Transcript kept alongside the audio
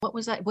What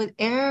was that? With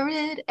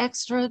arid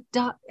extra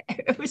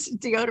it was a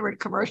deodorant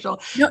commercial.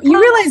 No, you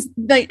realize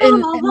that Come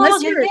unless along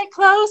and you're get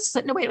close.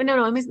 No, wait, no,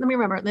 let me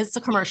remember. This is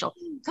a commercial.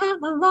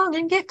 Come along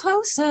and get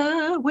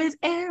closer with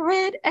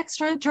arid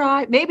extra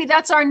dry. Maybe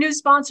that's our new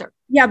sponsor.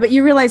 yeah, but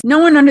you realize no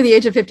one under the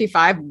age of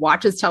 55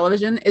 watches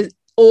television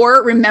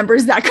or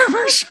remembers that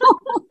commercial.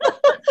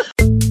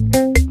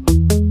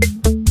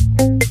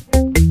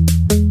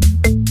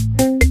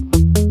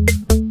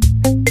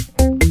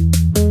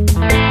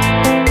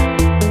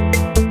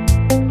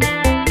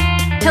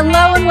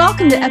 Hello and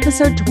welcome to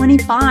episode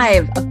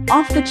 25 of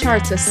Off the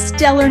Charts, a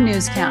stellar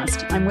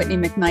newscast. I'm Whitney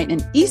McKnight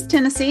in East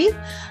Tennessee.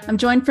 I'm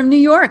joined from New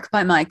York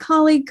by my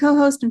colleague,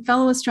 co-host, and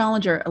fellow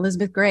astrologer,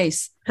 Elizabeth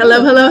Grace.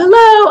 Hello, hello,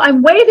 hello.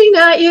 I'm waving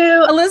at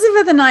you.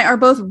 Elizabeth and I are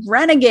both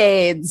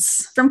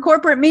renegades from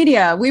corporate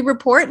media. We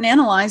report and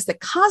analyze the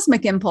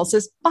cosmic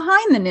impulses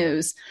behind the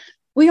news.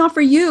 We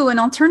offer you an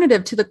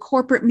alternative to the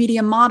corporate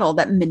media model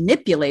that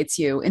manipulates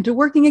you into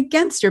working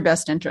against your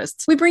best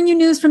interests. We bring you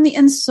news from the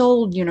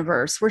ensouled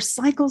universe, where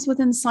cycles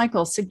within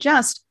cycles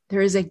suggest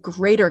there is a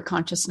greater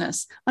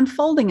consciousness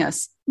unfolding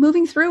us,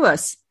 moving through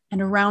us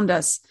and around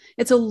us.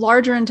 It's a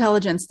larger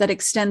intelligence that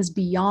extends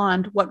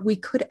beyond what we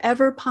could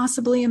ever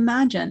possibly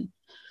imagine.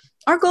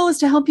 Our goal is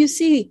to help you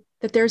see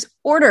that there's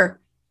order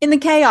in the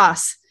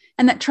chaos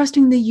and that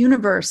trusting the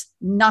universe,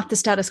 not the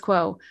status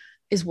quo,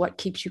 is what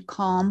keeps you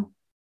calm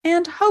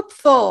and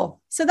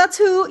hopeful. So that's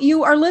who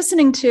you are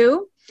listening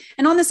to.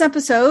 And on this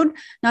episode,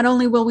 not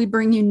only will we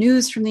bring you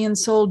news from the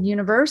ensouled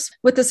universe,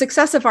 with the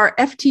success of our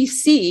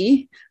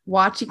FTC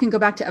watch, you can go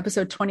back to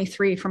episode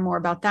 23 for more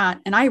about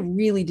that. And I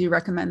really do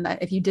recommend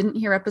that if you didn't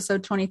hear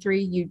episode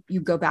 23, you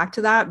go back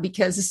to that,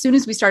 because as soon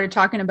as we started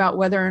talking about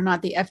whether or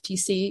not the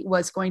FTC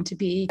was going to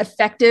be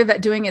effective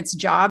at doing its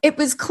job, it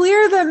was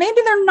clear that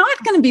maybe they're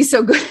not going to be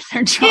so good at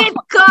their job. It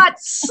got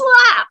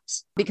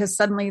slapped. Because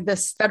suddenly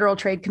this Federal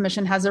Trade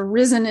Commission has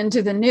arisen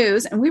into the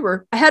news, and we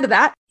were ahead of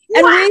that.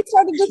 And we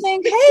started to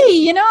think,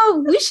 hey,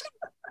 we should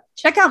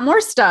check out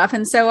more stuff.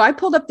 And so I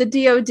pulled up the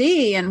DOD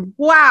and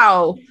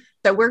wow.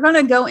 So we're going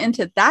to go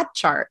into that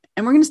chart,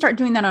 and we're going to start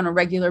doing that on a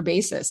regular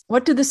basis.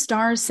 What do the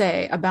stars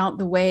say about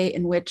the way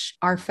in which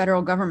our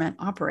federal government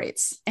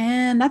operates?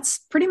 And that's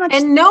pretty much...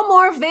 And no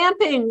more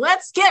vamping.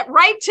 Let's get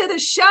right to the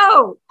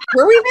show.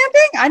 Were we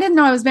vamping? I didn't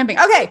know I was vamping.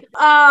 Okay.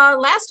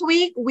 Last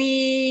week,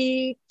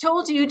 we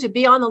told you to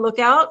be on the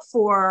lookout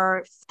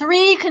for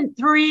three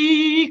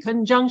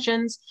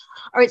conjunctions.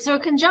 All right, so a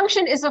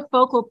conjunction is a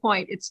focal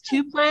point. It's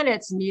two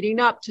planets meeting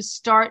up to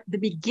start the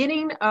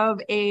beginning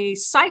of a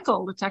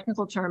cycle. The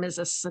technical term is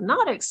a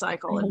synodic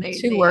cycle. And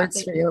two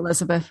words for you,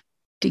 Elizabeth: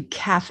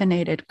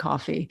 decaffeinated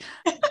coffee.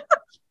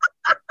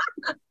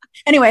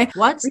 Anyway,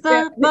 what's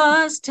the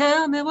buzz?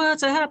 Tell me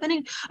what's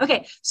happening.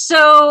 Okay,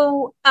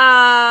 so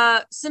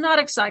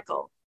synodic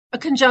cycle, a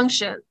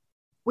conjunction.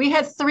 We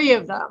had three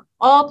of them.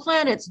 All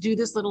planets do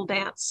this little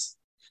dance.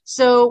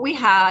 So we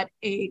had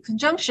a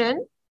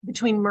conjunction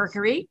between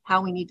Mercury,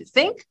 how we need to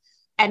think,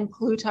 and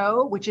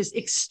Pluto, which is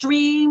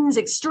extremes,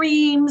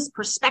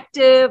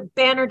 perspective,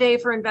 banner day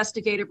for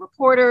investigative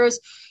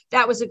reporters.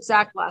 That was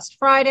exact last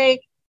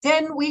Friday.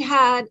 Then we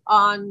had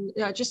on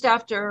just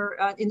after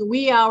in the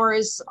wee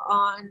hours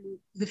on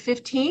the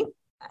 15th,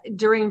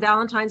 during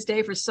Valentine's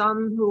Day for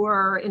some who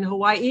are in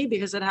Hawaii,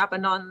 because it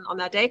happened on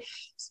that day.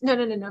 No.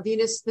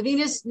 The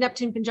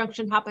Venus-Neptune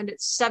conjunction happened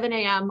at 7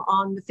 a.m.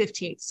 on the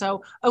 15th.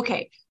 So,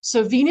 okay.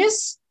 So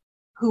Venus,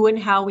 who and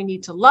how we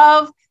need to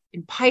love,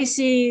 in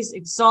Pisces,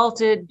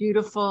 exalted,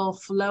 beautiful,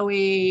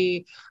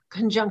 flowy,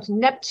 conjunct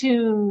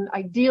Neptune,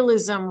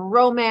 idealism,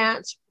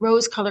 romance,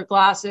 rose-colored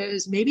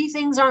glasses. Maybe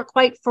things aren't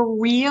quite for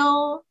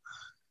real.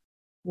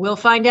 We'll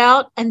find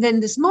out. And then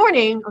this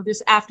morning or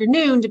this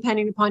afternoon,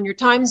 depending upon your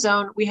time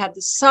zone, we had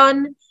the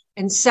Sun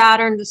and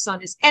Saturn. The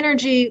Sun is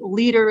energy,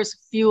 leaders,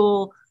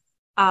 fuel,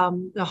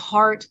 the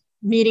heart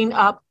meeting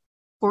up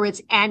for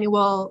its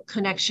annual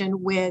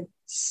connection with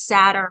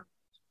Saturn,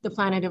 the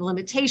planet of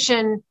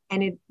limitation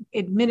and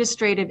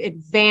administrative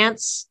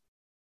advance,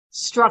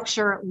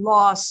 structure,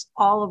 loss,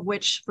 all of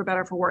which for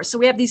better or for worse. So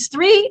we have these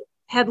three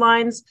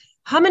headlines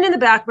humming in the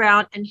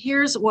background, and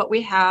here's what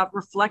we have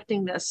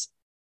reflecting this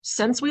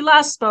since we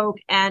last spoke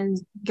and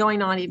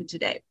going on even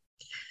today.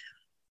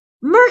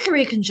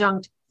 Mercury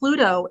conjunct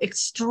Pluto,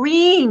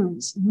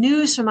 extremes,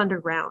 news from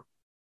underground.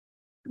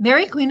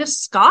 Mary Queen of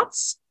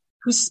Scots,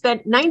 who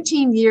spent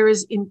 19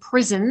 years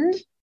imprisoned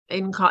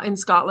in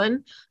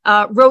Scotland,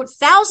 wrote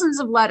thousands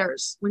of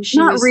letters when she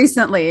was...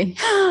 recently.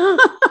 No,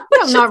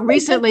 not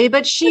recently,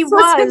 but she was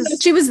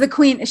the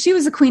queen. She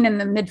was the queen in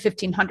the mid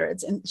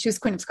 1500s, and she was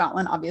Queen of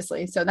Scotland,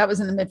 obviously. So that was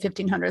in the mid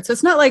 1500s. So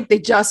it's not like they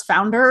just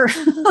found her.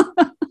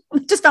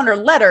 Just found her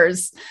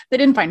letters. They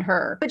didn't find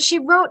her. But she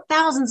wrote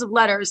thousands of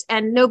letters,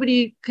 and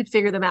nobody could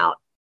figure them out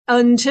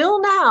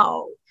until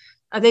now.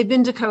 They've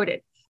been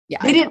decoded.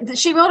 Yeah,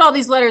 she wrote all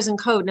these letters in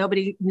code.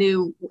 Nobody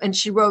knew, and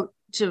she wrote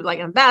to like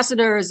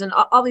ambassadors and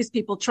all these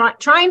people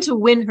trying to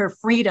win her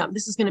freedom.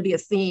 This is going to be a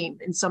theme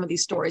in some of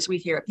these stories we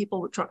hear.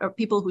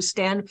 People who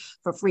stand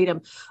for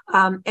freedom,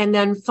 and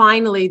then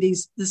finally,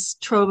 this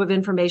trove of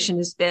information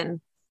has been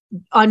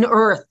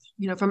unearthed,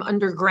 from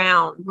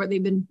underground, where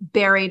they've been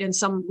buried in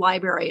some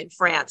library in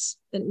France.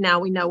 And now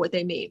we know what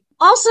they mean.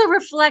 Also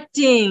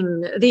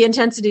reflecting the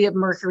intensity of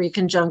Mercury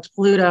conjunct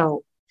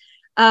Pluto.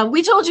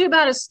 We told you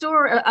about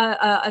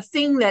a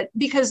thing that,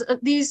 because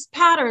these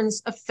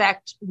patterns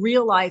affect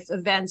real life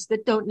events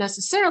that don't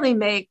necessarily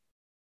make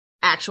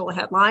actual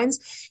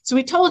headlines. So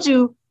we told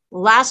you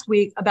last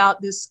week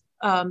about this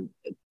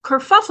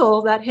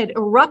kerfuffle that had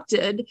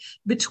erupted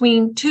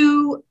between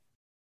two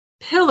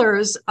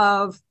pillars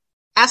of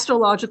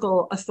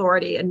astrological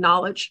authority and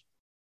knowledge.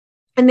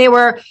 And they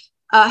were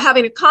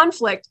having a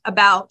conflict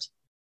about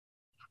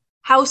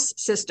house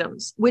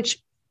systems, which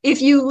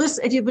if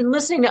you've been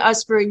listening to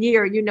us for a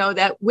year, you know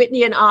that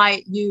Whitney and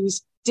I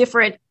use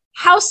different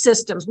house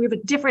systems. We have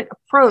a different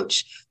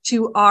approach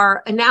to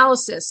our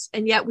analysis,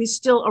 and yet we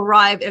still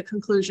arrive at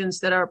conclusions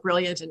that are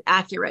brilliant and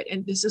accurate.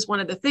 And this is one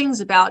of the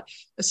things about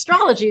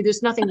astrology.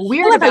 There's nothing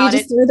weird about you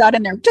just threw that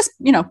in there. Just,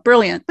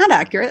 brilliant, not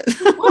accurate.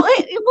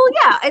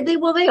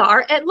 They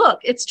are. And look,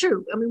 it's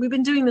true. I mean, we've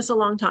been doing this a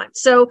long time.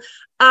 So,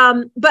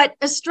 but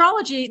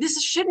astrology,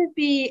 this shouldn't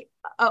be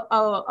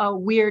a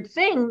weird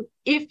thing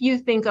if you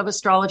think of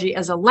astrology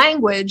as a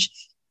language.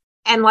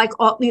 And like,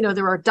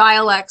 there are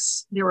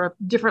dialects, there are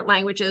different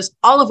languages,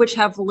 all of which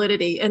have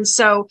validity. And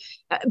so,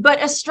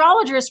 but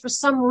astrologers, for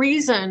some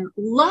reason,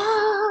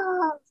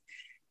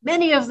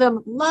 many of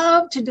them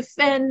love to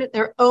defend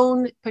their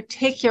own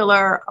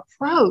particular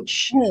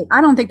approach. Hey,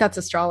 I don't think that's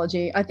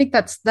astrology. I think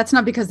that's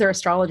not because they're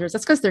astrologers.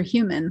 That's because they're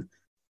human.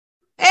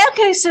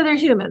 Okay, so they're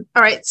human.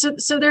 All right,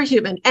 so they're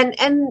human,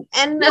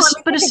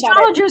 but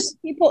astrologers,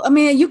 people. I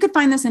mean, you could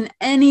find this in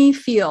any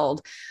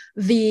field.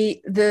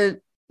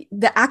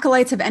 The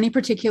acolytes of any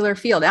particular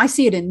field. I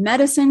see it in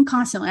medicine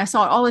constantly. I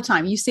saw it all the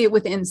time. You see it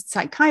within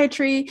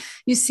psychiatry.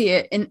 You see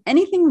it in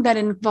anything that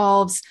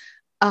involves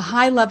a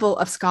high level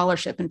of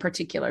scholarship in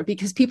particular,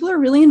 because people are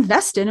really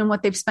invested in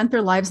what they've spent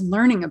their lives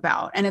learning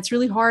about. And it's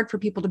really hard for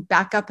people to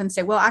back up and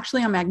say, well,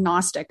 actually, I'm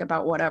agnostic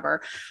about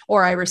whatever,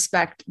 or I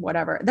respect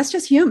whatever. That's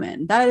just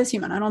human. That is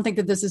human. I don't think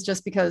that this is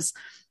just because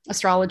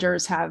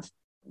astrologers have,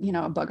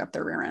 a bug up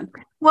their rear end.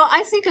 Well,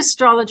 I think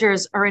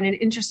astrologers are in an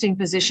interesting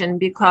position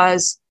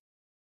because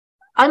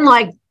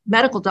unlike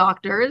medical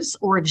doctors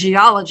or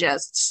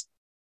geologists,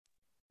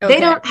 they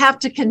don't have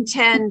to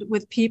contend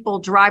with people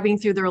driving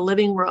through their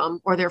living room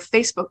or their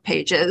Facebook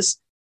pages,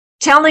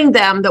 telling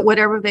them that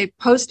whatever they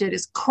posted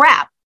is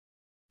crap.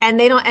 And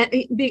they don't,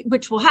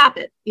 which will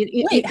happen.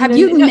 Wait, have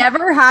you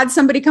never had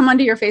somebody come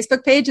onto your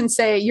Facebook page and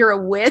say you're a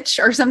witch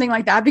or something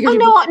like that? Because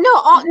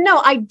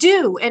no, I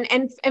do.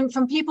 And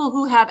from people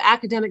who have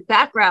academic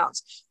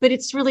backgrounds, but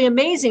it's really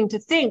amazing to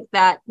think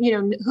that,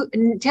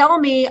 tell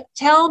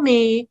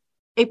me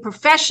a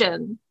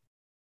profession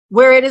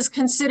where it is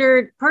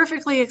considered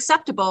perfectly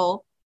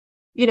acceptable.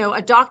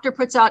 A doctor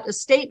puts out a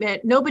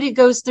statement. Nobody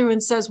goes through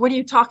and says, what are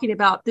you talking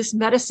about? This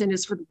medicine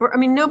is for the bird. I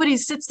mean, nobody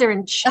sits there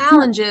and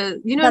challenges,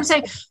 what I'm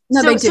saying?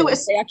 No, they do.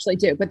 They actually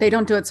do, but they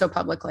don't do it so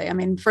publicly. I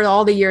mean, for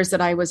all the years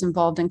that I was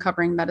involved in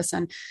covering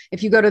medicine,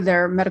 if you go to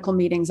their medical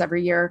meetings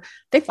every year,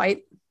 they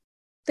fight.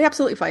 They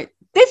absolutely fight.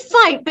 They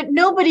fight, but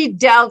nobody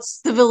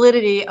doubts the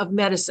validity of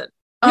medicine.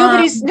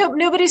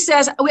 Nobody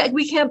says,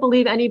 we can't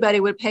believe anybody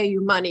would pay you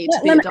money to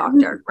be a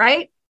doctor,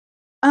 right?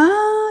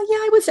 Yeah,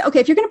 I would say, okay,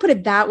 if you're going to put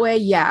it that way,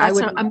 yeah,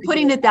 I'm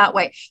putting it that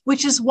way,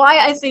 which is why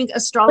I think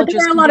astrologers. But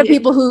there are a lot of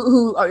people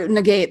who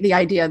negate the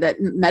idea that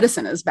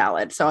medicine is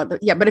valid. So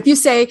yeah, but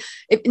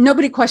if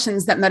nobody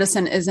questions that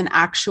medicine is an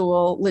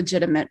actual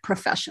legitimate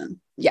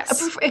profession.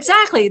 Yes,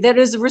 exactly. That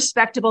is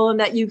respectable and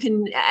that you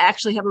can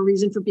actually have a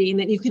reason for being,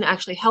 that you can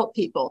actually help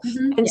people.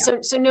 Mm-hmm.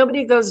 And so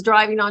nobody goes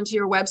driving onto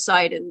your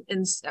website and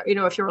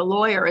if you're a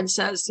lawyer and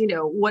says,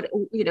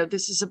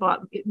 this is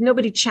about,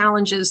 nobody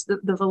challenges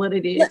the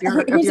validity of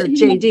your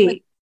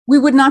JD. We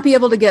would not be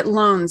able to get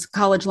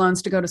college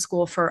loans to go to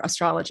school for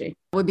astrology.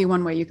 Would be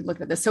one way you could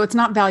look at this. So it's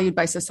not valued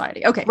by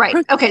society. Okay. Right.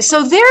 Okay.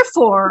 So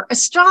therefore,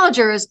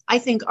 astrologers, I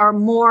think, are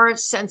more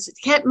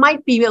sensitive,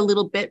 might be a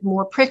little bit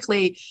more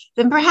prickly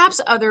than perhaps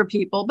other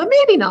people, but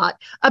maybe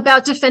not,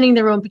 about defending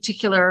their own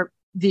particular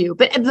view.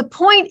 But the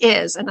point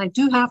is, and I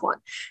do have one,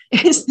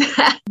 is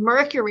that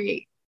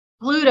Mercury,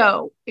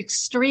 Pluto,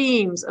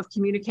 extremes of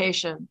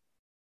communication.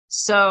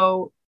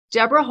 So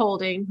Deborah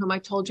Holding, whom I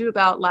told you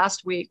about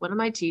last week, one of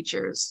my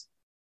teachers,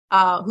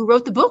 who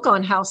wrote the book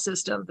on house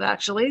systems,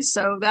 actually.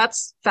 So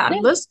that's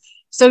fabulous.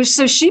 So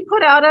she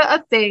put out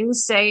a thing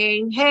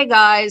saying, hey,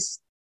 guys,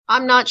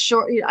 I'm not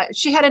sure.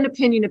 She had an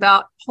opinion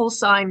about whole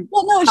sign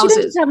houses. She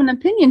didn't just have an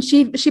opinion.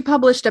 She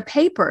published a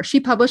paper. She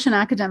published an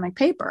academic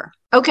paper.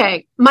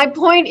 Okay. My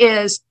point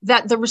is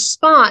that the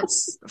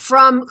response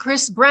from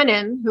Chris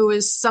Brennan, who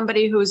is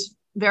somebody who is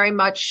very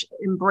much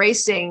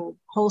embracing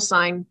whole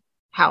sign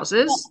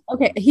houses.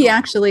 Okay. He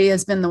actually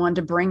has been the one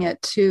to bring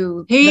it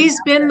to. He's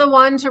been the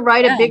one to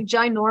write a big,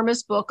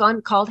 ginormous book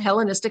called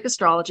Hellenistic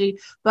Astrology.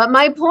 But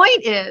my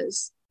point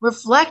is,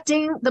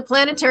 reflecting the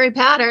planetary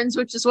patterns,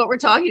 which is what we're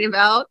talking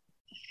about,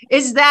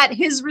 is that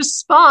his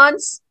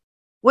response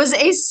was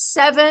a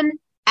 7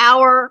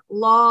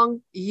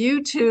 hour-long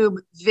YouTube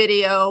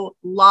video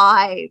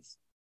live.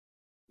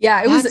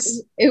 Yeah,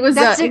 it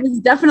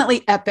was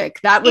definitely epic.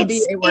 That would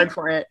be a word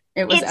for it.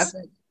 It was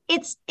epic.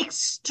 It's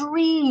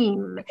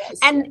extreme.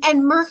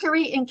 And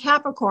Mercury in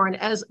Capricorn,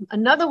 as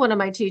another one of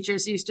my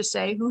teachers used to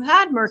say, who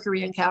had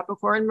Mercury in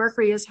Capricorn,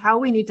 Mercury is how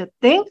we need to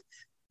think.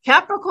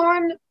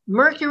 Capricorn,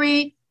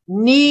 Mercury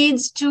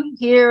needs to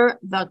hear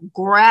the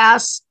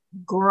grass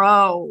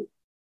grow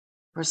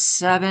for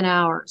 7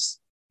 hours.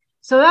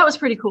 So that was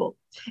pretty cool.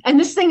 And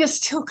this thing is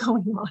still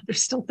going on.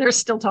 They're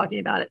still talking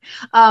about it.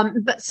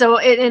 But so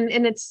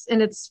it's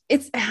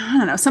I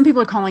don't know. Some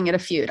people are calling it a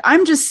feud.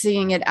 I'm just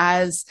seeing it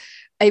as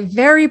a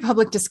very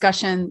public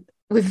discussion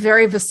with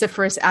very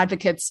vociferous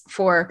advocates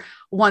for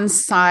one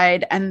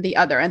side and the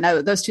other. And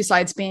those two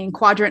sides being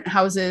quadrant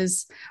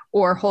houses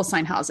or whole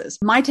sign houses.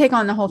 My take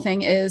on the whole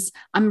thing is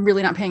I'm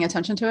really not paying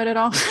attention to it at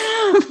all.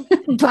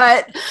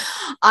 But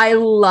I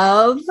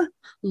love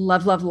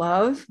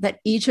that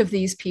each of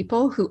these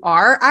people who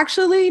are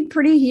actually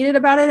pretty heated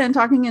about it and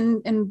talking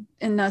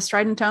in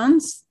strident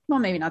tones, well,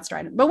 maybe not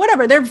strident, but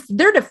whatever,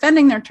 they're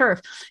defending their turf.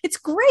 It's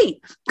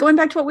great. Going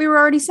back to what we were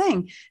already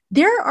saying,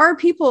 there are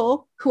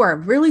people who are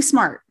really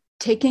smart,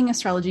 taking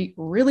astrology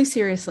really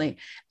seriously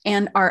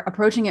and are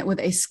approaching it with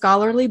a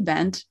scholarly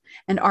bent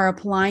and are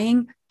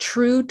applying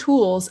true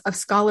tools of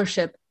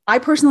scholarship. I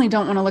personally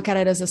don't want to look at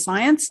it as a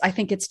science. I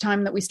think it's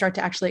time that we start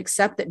to actually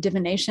accept that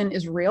divination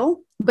is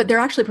real, but they're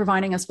actually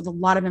providing us with a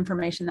lot of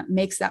information that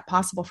makes that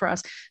possible for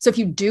us. So if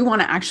you do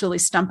want to actually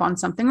stump on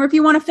something, or if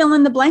you want to fill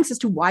in the blanks as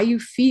to why you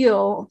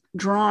feel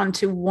drawn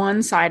to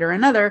one side or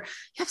another,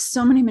 you have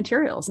so many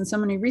materials and so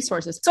many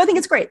resources. So I think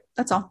it's great.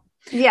 That's all.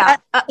 Yeah.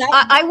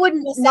 I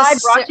wouldn't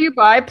decide. Brought to you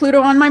by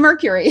Pluto on my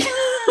Mercury.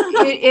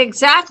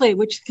 Exactly,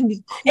 which can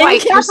be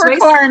quite in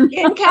Capricorn.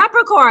 In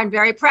Capricorn,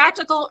 very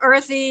practical,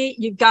 earthy.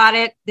 You got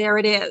it. There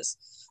it is.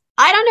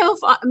 I don't know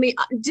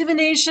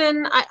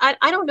divination. I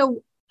don't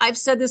know. I've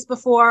said this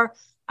before.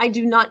 I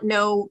do not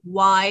know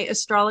why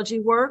astrology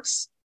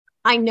works.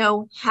 I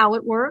know how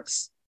it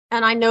works,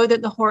 and I know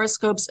that the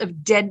horoscopes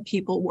of dead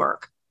people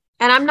work.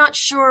 And I'm not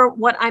sure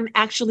what I'm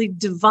actually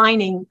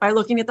divining by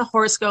looking at the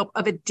horoscope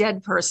of a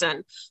dead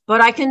person.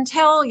 But I can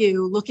tell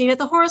you, looking at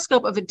the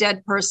horoscope of a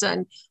dead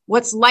person,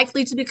 what's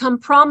likely to become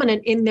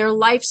prominent in their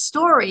life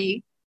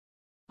story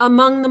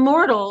among the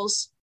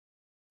mortals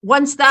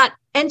once that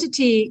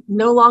entity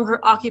no longer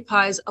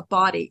occupies a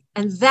body.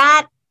 And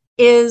that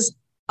is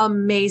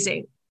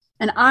amazing.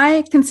 And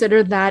I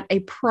consider that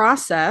a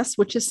process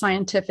which is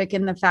scientific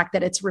in the fact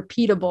that it's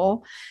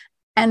repeatable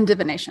and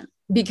divination,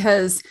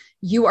 because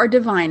you are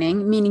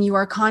divining, meaning you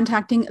are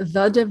contacting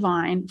the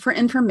divine for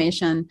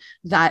information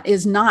that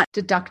is not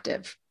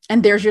deductive.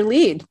 And there's your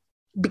lead,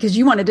 because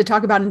you wanted to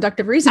talk about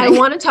inductive reasoning. I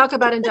want to talk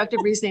about inductive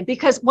reasoning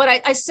because what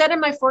I said in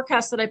my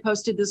forecast that I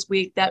posted this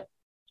week, that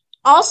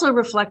also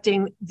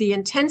reflecting the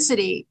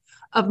intensity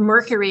of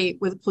Mercury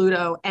with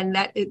Pluto, and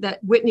that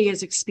Whitney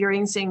is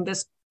experiencing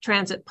this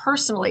transit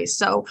personally.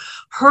 So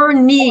her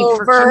need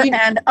over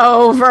and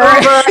over.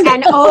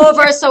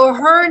 So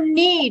her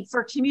need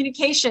for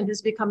communication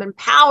has become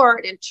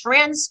empowered and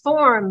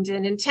transformed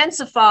and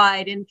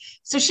intensified. And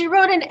so she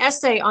wrote an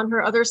essay on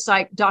her other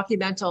site,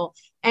 Documental.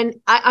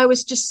 And I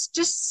was just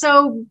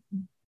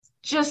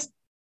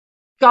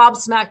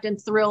gobsmacked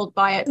and thrilled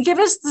by it. Give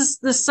us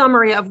the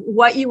summary of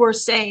what you were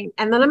saying,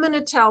 and then I'm going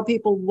to tell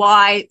people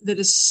why that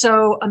is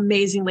so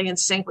amazingly in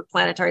sync with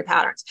planetary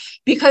patterns.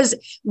 Because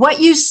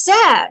what you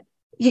said,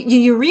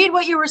 you read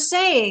what you were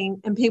saying,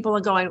 and people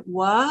are going,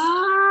 "What?" Well,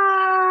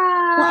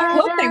 I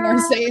hope they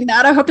weren't saying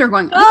that. I hope they're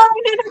going,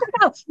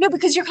 "Oh, no,"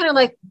 because you're kind of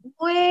like,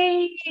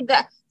 "Wait,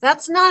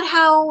 that's not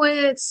how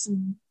it's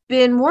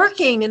been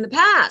working in the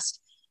past."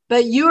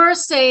 But you're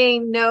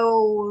saying,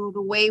 no,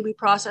 the way we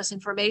process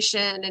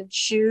information and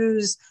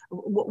choose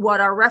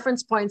what our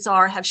reference points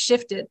are have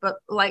shifted. But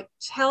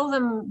tell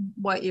them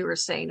what you were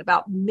saying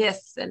about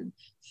myth and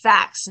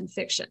facts and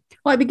fiction.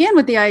 Well, I began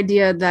with the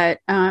idea that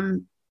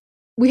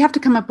we have to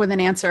come up with an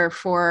answer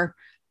for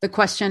the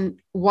question,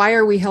 why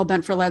are we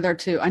hell-bent for leather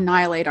to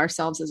annihilate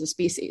ourselves as a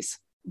species?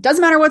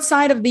 Doesn't matter what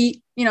side of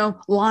the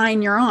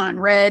line you're on,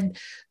 red,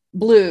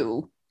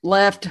 blue,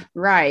 left,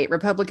 right,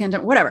 Republican,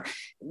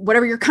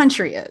 whatever your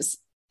country is.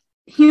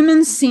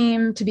 Humans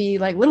seem to be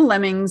like little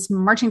lemmings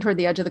marching toward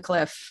the edge of the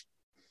cliff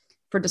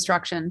for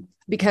destruction,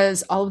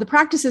 because all of the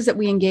practices that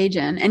we engage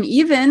in, and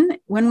even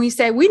when we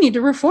say we need to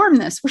reform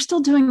this, we're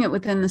still doing it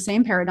within the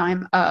same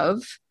paradigm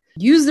of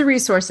use the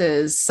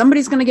resources.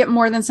 Somebody's going to get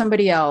more than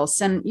somebody else.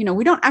 And,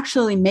 we don't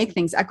actually make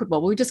things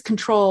equitable. We just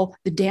control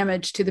the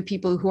damage to the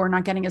people who are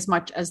not getting as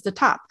much as the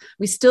top.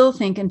 We still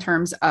think in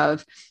terms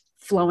of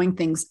flowing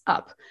things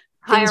up.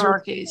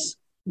 Hierarchies.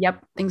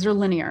 Things are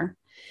linear.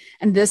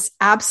 And this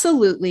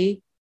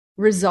absolutely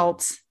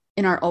results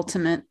in our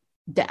ultimate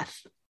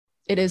death.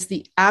 It is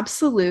the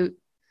absolute,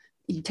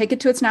 you take it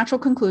to its natural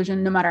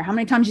conclusion, no matter how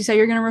many times you say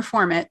you're going to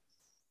reform it,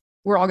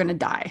 we're all going to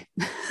die.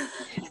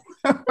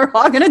 We're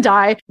all going to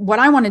die. What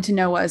I wanted to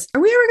know was,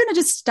 are we ever going to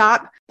just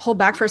stop, pull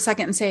back for a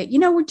second and say,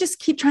 we just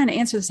keep trying to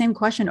answer the same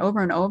question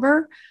over and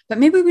over, but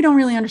maybe we don't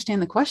really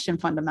understand the question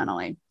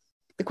fundamentally.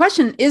 The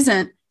question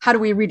isn't, how do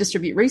we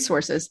redistribute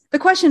resources? The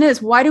question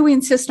is, why do we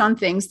insist on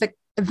things that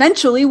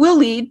eventually will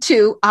lead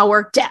to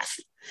our death?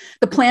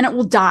 The planet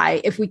will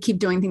die if we keep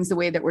doing things the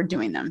way that we're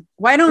doing them.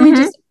 Why don't we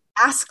just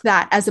ask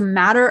that as a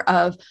matter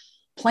of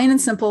plain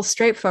and simple,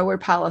 straightforward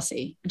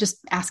policy? Just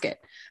ask it.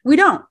 We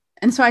don't.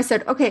 And so I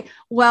said, okay,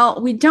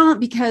 well, we don't,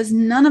 because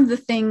none of the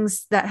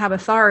things that have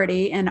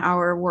authority in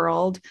our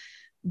world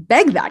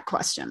beg that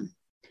question.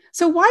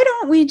 So why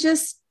don't we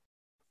just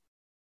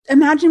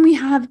imagine we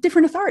have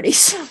different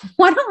authorities?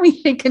 Why don't we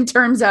think in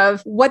terms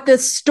of what the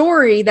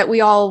story that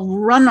we all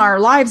run our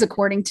lives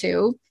according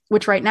to,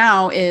 which right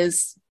now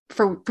is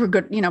for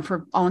good,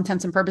 for all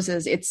intents and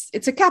purposes,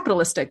 it's a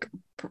capitalistic,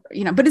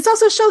 but it's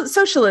also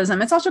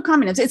socialism. It's also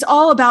communism. It's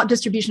all about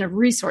distribution of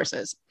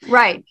resources.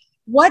 Right.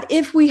 What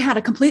if we had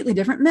a completely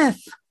different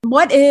myth?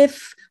 What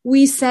if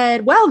we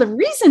said, well, the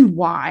reason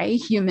why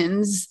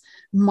humans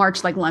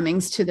march like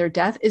lemmings to their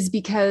death is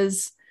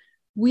because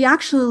we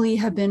actually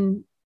have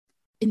been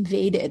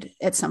invaded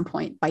at some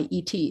point by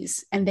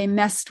ETs and they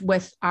messed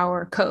with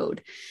our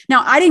code.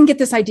 Now, I didn't get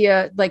this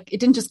idea, it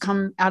didn't just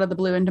come out of the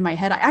blue into my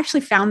head. I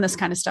actually found this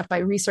kind of stuff by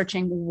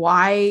researching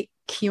why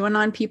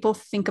QAnon people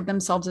think of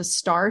themselves as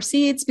star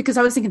seeds, because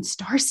I was thinking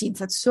star seeds,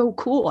 that's so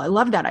cool. I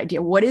love that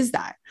idea. What is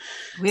that?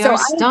 We are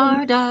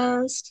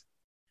stardust.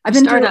 I've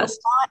been through a lot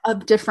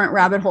of different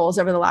rabbit holes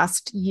over the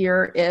last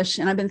year-ish,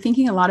 and I've been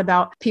thinking a lot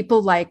about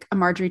people like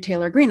Marjorie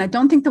Taylor Greene. I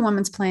don't think the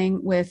woman's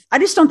I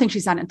just don't think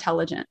she's that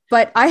intelligent.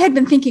 But I had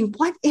been thinking,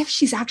 what if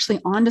she's actually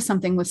onto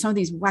something with some of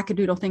these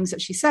wackadoodle things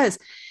that she says?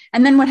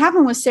 And then what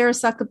happened was Sarah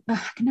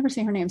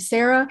Huckabee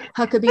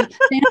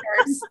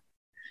Sanders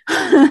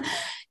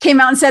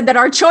came out and said that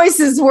our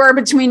choices were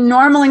between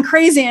normal and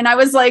crazy. And I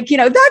was like,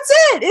 that's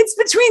it. It's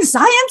between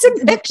science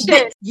and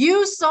fiction.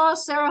 You saw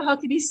Sarah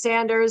Huckabee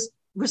Sanders'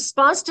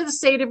 response to the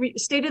State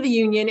of the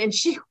Union, and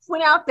she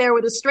went out there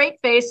with a straight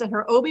face and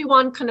her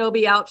Obi-Wan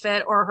Kenobi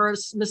outfit or her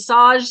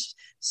massage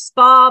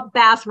spa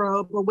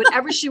bathrobe or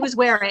whatever she was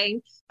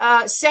wearing,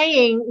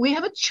 saying we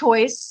have a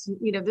choice.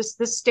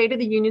 This State of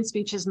the Union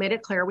speech has made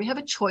it clear we have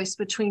a choice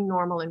between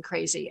normal and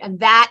crazy.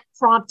 And that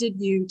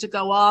prompted you to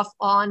go off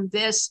on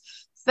this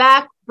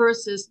fact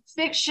versus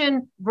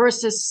fiction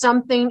versus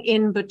something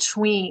in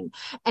between,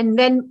 and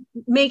then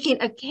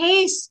making a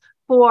case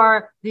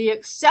for the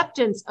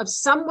acceptance of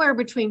somewhere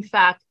between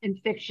fact and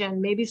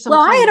fiction, maybe some.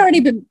 Well,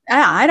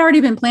 I'd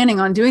already been planning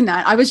on doing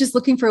that. I was just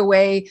looking for a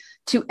way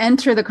to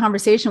enter the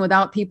conversation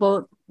without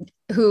people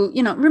who,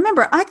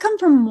 remember, I come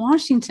from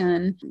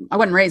Washington. I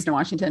wasn't raised in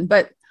Washington,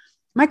 but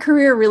my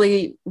career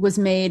really was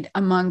made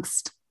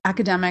amongst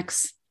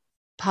academics,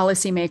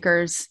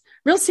 policymakers,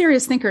 real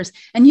serious thinkers.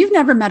 And you've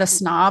never met a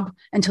snob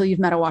until you've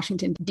met a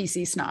Washington,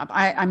 D.C. snob.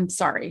 I'm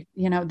sorry.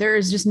 There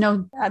is just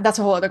that's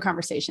a whole other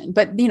conversation,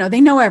 but they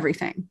know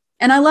everything.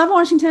 And I love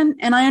Washington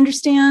and I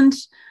understand,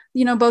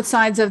 both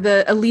sides of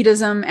the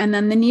elitism and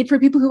then the need for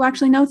people who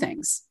actually know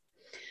things.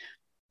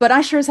 But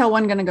I sure as hell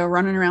wasn't going to go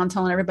running around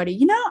telling everybody,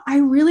 I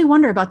really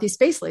wonder about these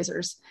space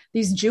lasers,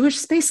 these Jewish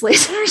space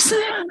lasers.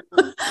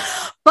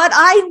 But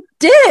I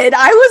did.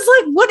 I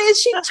was like, what is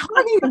she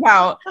talking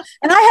about?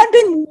 And I had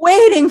been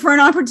waiting for an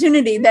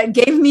opportunity that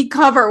gave me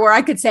cover where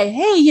I could say,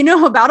 hey,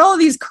 about all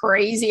these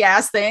crazy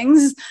ass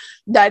things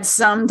that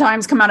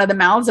sometimes come out of the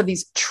mouths of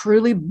these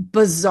truly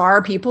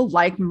bizarre people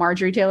like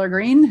Marjorie Taylor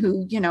Greene,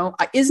 who,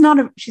 she's not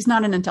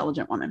an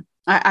intelligent woman.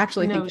 I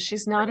actually think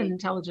she's not an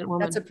intelligent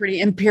woman. That's a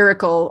pretty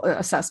empirical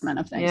assessment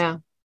of things. Yeah.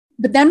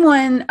 But then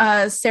when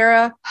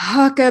Sarah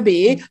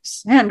Huckabee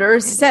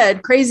Sanders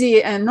said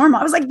crazy and normal,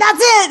 I was like, that's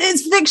it.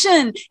 It's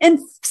fiction and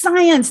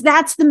science.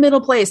 That's the middle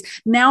place.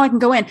 Now I can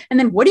go in. And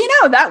then what do you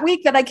know? That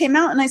week that I came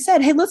out and I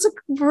said, hey, let's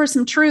look for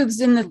some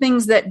truths in the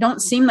things that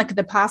don't seem like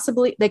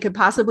they could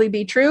possibly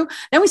be true.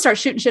 Then we start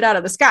shooting shit out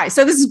of the sky.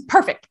 So this is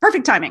perfect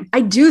timing.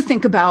 I do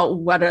think about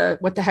what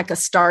the heck a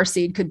star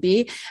seed could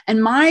be.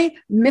 And my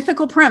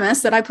mythical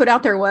premise that I put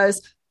out there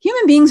was,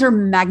 human beings are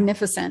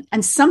magnificent,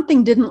 and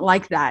something didn't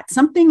like that.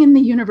 Something in the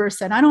universe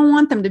said, I don't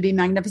want them to be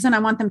magnificent. I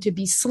want them to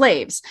be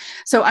slaves.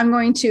 So I'm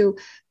going to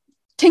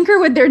tinker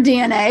with their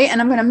DNA, and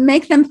I'm going to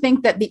make them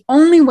think that the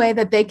only way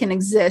that they can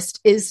exist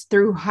is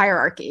through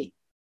hierarchy.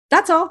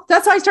 That's all.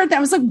 That's how I started that.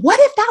 I was like,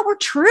 what if that were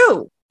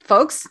true?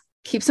 Folks,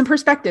 keep some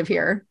perspective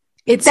here.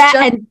 It's just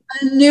a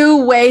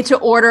new way to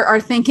order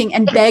our thinking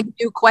and beg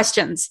new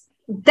questions.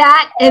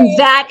 That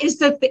is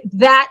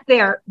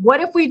there. What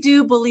if we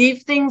do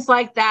believe things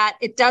like that?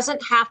 It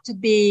doesn't have to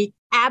be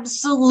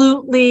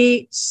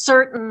absolutely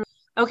certain.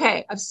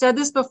 Okay, I've said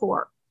this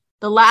before.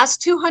 The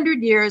last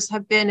 200 years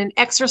have been an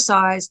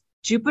exercise.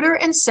 Jupiter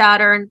and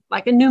Saturn,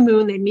 like a new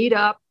moon, they meet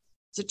up.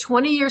 It's a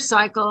 20-year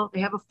cycle. They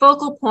have a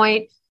focal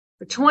point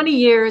for 20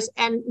 years,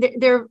 and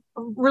they're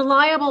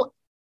reliable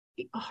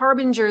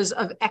harbingers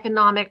of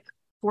economic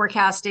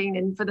forecasting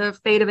and for the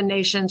fate of a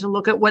nation to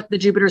look at what the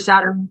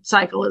Jupiter-Saturn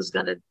cycle is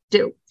going to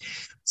do.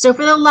 So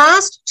for the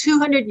last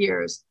 200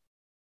 years,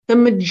 The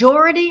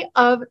majority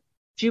of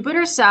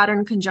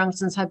Jupiter-Saturn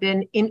conjunctions have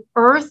been in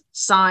Earth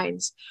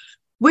signs,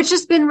 which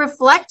has been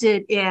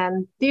reflected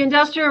in the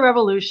Industrial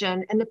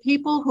Revolution, and the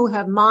people who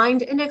have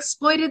mined and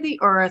exploited the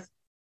Earth,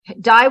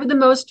 die with the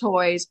most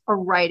toys, are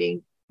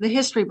writing the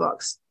history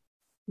books.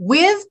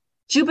 With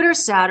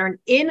Jupiter-Saturn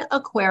in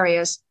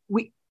Aquarius,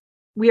 we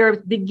are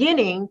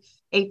beginning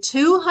a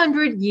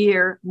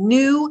 200-year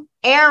new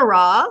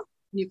era.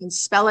 You can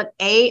spell it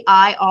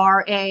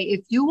AIRA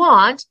if you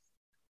want,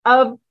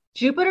 of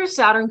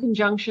Jupiter-Saturn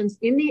conjunctions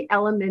in the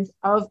element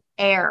of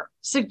air,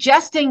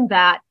 suggesting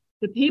that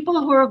the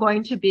people who are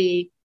going to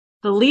be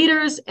the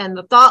leaders and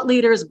the thought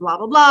leaders, blah,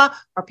 blah, blah,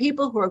 are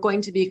people who are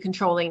going to be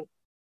controlling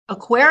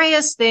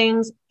Aquarius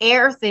things,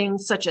 air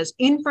things, such as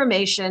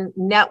information,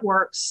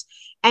 networks,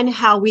 and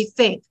how we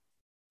think.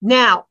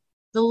 Now,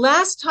 the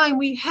last time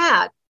we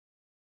had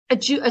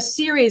a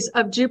series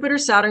of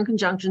Jupiter-Saturn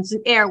conjunctions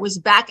in air was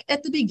back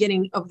at the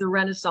beginning of the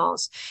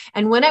Renaissance.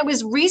 And when I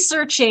was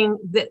researching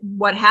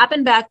what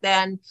happened back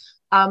then,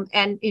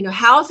 and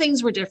how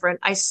things were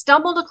different, I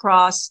stumbled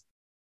across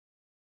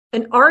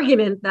an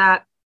argument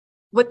that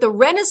what the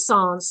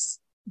Renaissance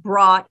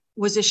brought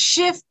was a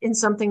shift in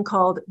something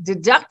called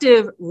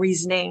deductive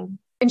reasoning,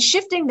 and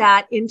shifting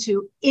that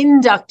into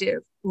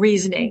inductive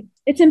reasoning.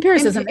 It's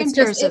empiricism. It's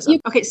empiricism.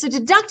 Okay, so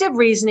deductive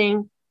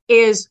reasoning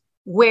is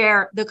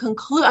where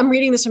I'm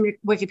reading this from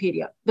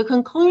Wikipedia. The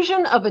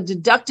conclusion of a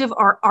deductive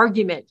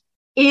argument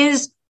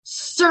is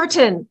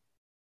certain,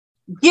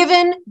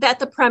 given that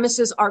the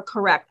premises are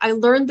correct. I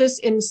learned this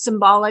in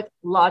symbolic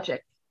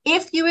logic.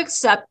 If you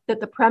accept that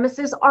the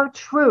premises are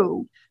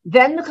true,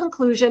 then the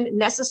conclusion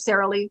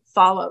necessarily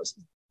follows.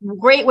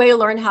 Great way to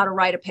learn how to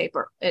write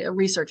a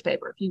research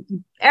paper.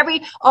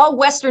 All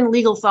Western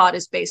legal thought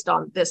is based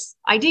on this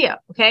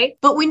idea, okay?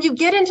 But when you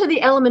get into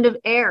the element of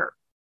air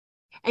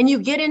and you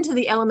get into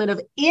the element of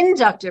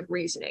inductive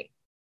reasoning,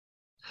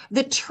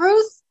 the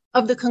truth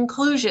of the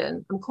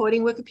conclusion, I'm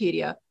quoting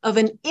Wikipedia, of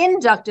an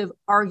inductive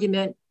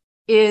argument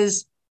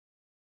is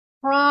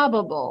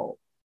probable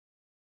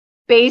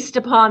based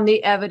upon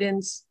the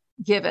evidence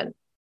given.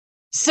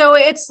 So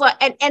it's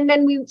like, and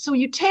then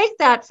you take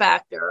that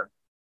factor,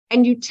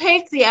 and you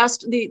take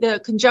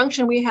the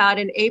conjunction we had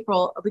in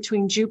April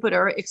between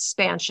Jupiter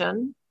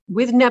expansion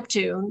with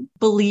Neptune,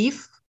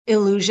 belief,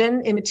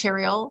 illusion,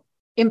 immaterial,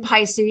 in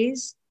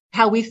Pisces,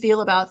 how we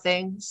feel about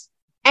things.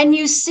 And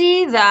you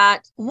see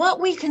that what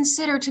we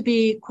consider to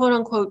be quote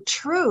unquote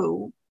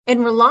true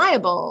and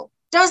reliable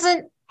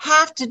doesn't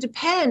have to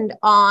depend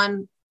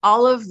on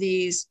all of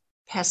these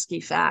pesky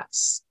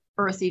facts,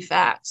 earthy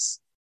facts.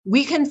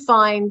 We can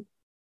find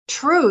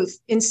truth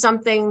in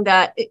something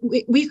that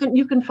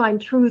you can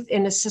find truth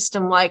in a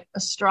system like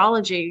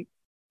astrology,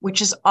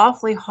 which is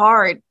awfully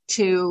hard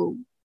to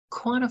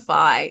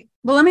quantify.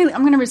 Well, I'm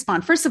going to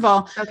respond. First of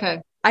all,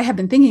 okay. I have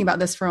been thinking about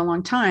this for a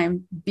long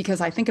time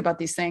because I think about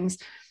these things.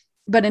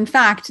 But in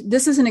fact,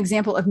 this is an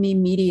example of me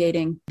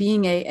mediating,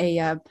 being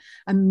a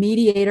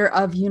mediator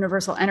of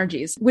universal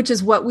energies, which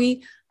is what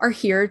we are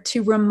here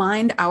to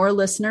remind our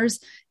listeners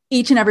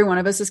each and every one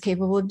of us is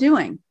capable of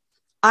doing.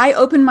 I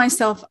opened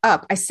myself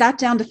up. I sat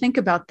down to think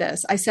about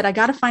this. I said, I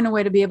got to find a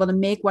way to be able to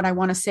make what I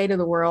want to say to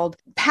the world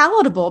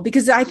palatable,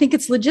 because I think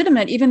it's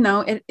legitimate, even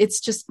though it's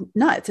just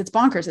nuts. It's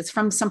bonkers. It's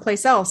from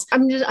someplace else.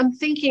 I'm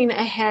thinking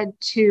ahead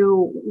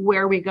to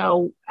where we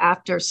go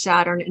after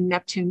Saturn and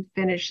Neptune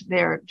finish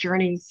their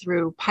journey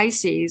through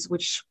Pisces,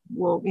 which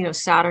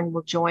Saturn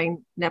will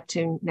join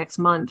Neptune next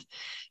month.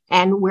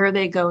 And where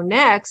they go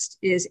next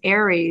is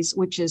Aries,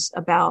 which is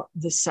about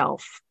the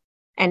self.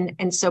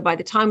 And so by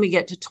the time we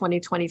get to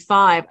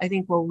 2025, I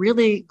think we're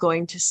really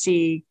going to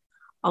see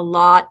a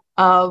lot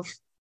of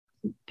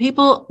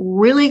people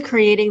really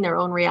creating their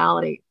own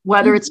reality,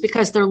 whether it's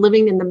because they're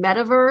living in the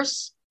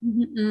metaverse,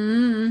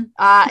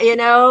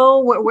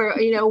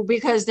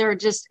 because they're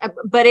just,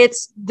 but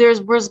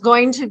there's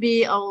going to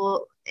be a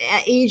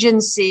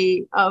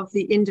agency of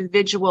the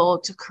individual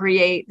to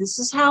create. This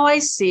is how I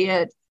see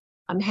it.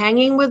 I'm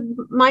hanging with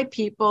my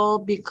people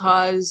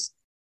because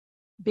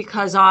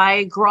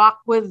I grok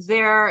with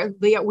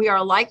we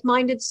are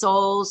like-minded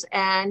souls,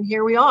 and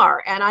here we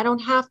are. And I don't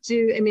have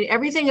to,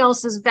 everything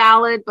else is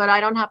valid, but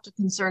I don't have to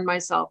concern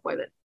myself with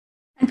it.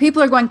 And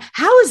people are going,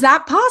 how is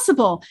that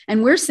possible?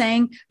 And we're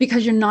saying,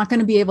 because you're not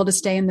going to be able to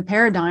stay in the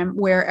paradigm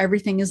where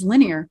everything is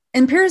linear.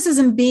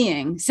 Empiricism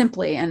being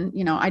simply, and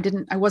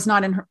I was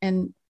not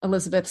in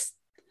Elizabeth's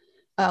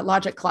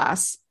logic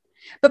class.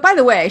 But by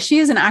the way,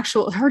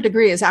 her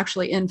degree is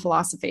actually in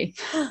philosophy.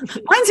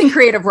 Mine's in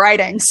creative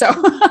writing. So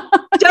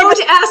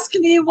don't ask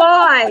me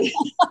why.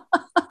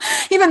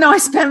 Even though I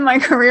spent my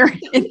career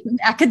in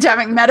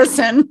academic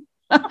medicine,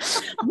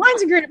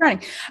 mine's in creative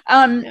writing.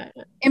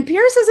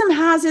 Empiricism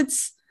has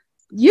its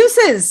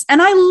uses,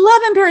 and I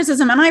love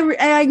empiricism. And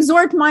I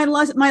exhort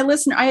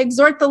I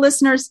exhort the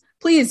listeners,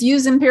 please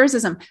use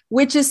empiricism,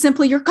 which is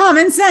simply your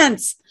common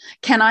sense.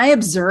 Can I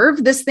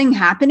observe this thing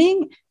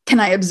happening Can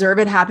I observe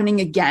it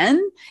happening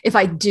again? If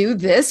I do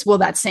this, will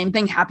that same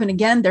thing happen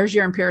again? There's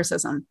your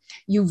empiricism.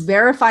 You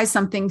verify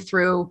something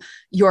through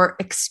your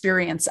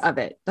experience of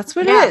it. That's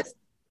what it is.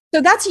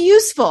 So that's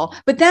useful.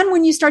 But then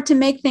when you start to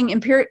make things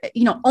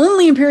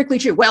only empirically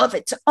true, well, if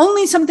it's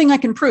only something I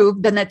can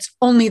prove, then it's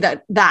only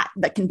that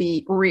can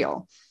be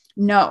real.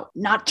 No,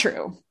 not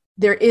true.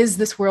 There is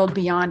this world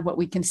beyond what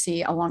we can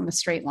see along the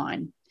straight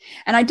line.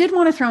 And I did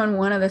want to throw in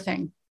one other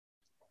thing.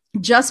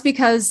 Just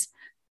because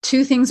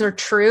two things are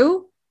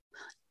true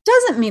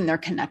doesn't mean they're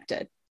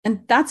connected.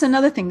 And that's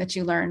another thing that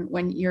you learn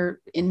when you're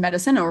in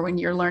medicine or when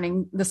you're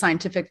learning the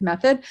scientific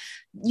method.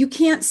 You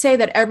can't say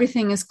that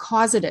everything is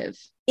causative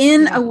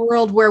in a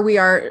world where we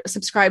are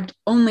subscribed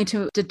only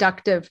to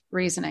deductive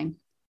reasoning.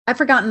 I've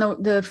forgotten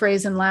the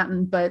phrase in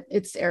Latin, but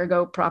it's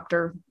ergo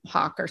propter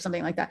hoc or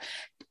something like that.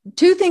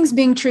 Two things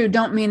being true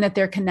don't mean that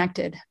they're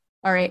connected.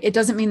 All right. It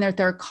doesn't mean that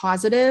they're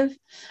causative,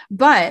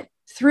 but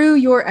through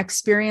your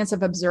experience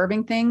of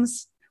observing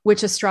things,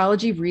 which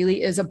astrology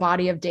really is a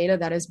body of data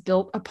that is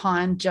built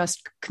upon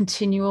just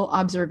continual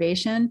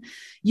observation,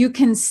 you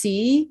can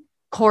see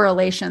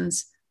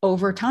correlations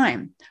over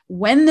time.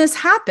 When this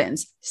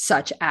happens,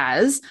 such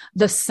as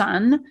the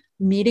sun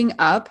meeting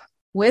up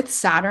with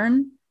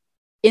Saturn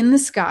in the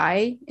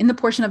sky, in the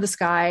portion of the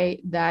sky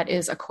that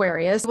is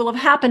Aquarius. It will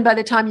have happened by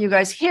the time you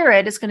guys hear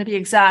it. It's going to be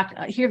exact.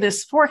 Hear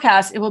this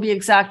forecast. It will be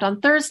exact on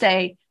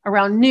Thursday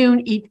around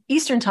noon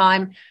Eastern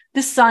time,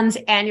 the sun's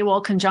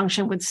annual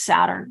conjunction with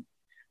Saturn.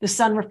 The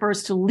sun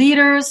refers to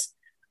leaders.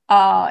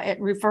 It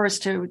refers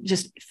to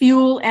just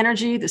fuel,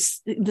 energy, the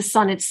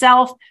sun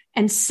itself.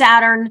 And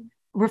Saturn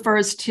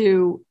refers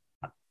to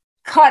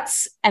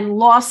cuts and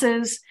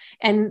losses.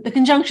 And the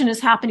conjunction is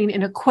happening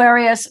in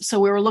Aquarius. So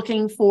we were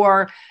looking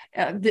for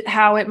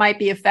how it might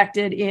be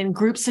affected in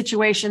group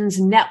situations,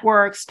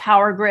 networks,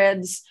 power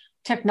grids,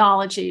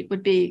 technology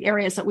would be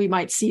areas that we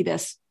might see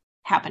this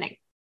happening.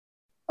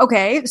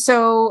 Okay,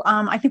 so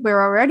I think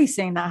we're already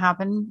seeing that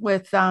happen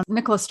with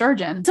Nicola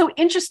Sturgeon. So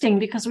interesting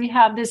because we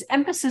have this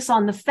emphasis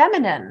on the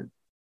feminine,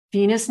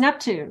 Venus,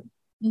 Neptune.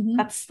 Mm-hmm.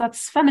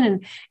 That's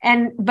feminine.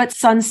 But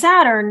Sun,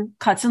 Saturn,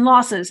 cuts and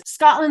losses.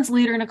 Scotland's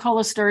leader,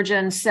 Nicola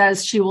Sturgeon,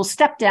 says she will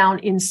step down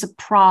in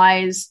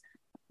surprise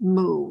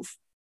move.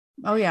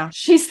 Oh, yeah.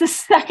 She's the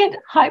second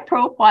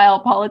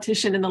high-profile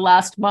politician in the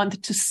last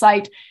month to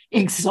cite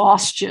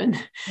exhaustion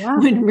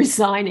when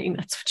resigning.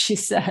 That's what she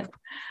said.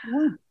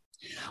 Yeah.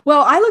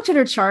 Well, I looked at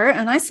her chart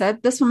and I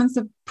said, this woman's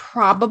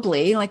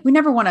probably, like, we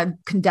never want to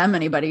condemn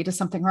anybody to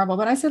something horrible,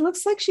 but I said,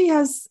 looks like she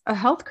has a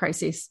health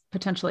crisis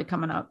potentially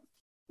coming up.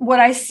 What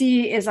I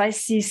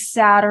see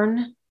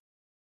Saturn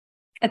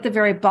at the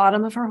very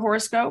bottom of her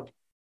horoscope,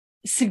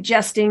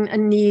 suggesting a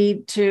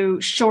need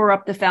to shore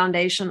up the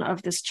foundation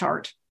of this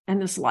chart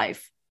and this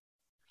life.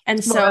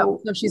 And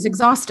so she's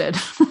exhausted.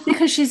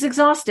 Because she's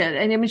exhausted.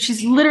 And I mean,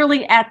 she's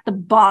literally at the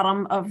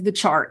bottom of the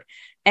chart.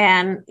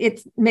 And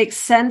it makes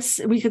sense.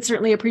 We could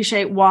certainly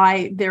appreciate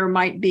why there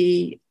might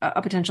be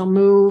a potential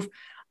move,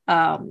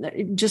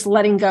 just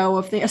letting go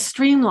of a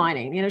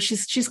streamlining. You know,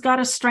 she's got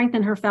to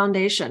strengthen her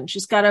foundation.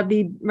 She's got to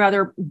be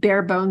rather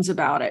bare bones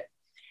about it.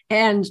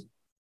 And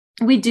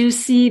we do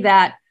see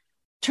that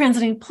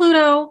transiting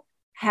Pluto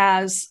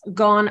has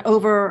gone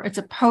over, it's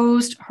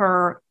opposed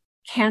her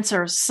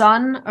Cancer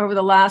sun over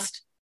the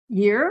last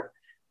year.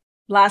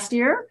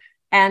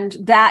 And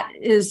that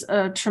is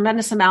a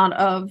tremendous amount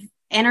of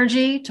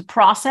energy to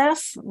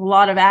process, a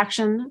lot of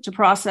action to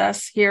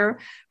process here,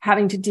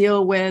 having to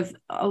deal with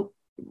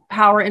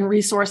power and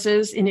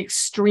resources in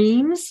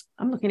extremes.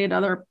 I'm looking at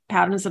other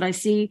patterns that I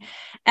see.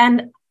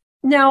 And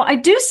now I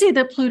do see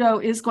that Pluto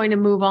is going to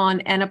move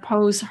on and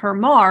oppose her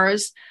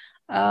Mars,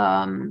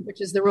 which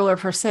is the ruler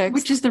of her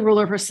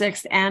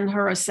sixth. And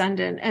her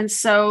ascendant. And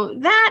so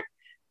that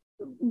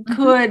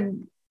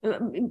could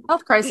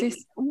health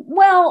crisis.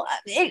 Well,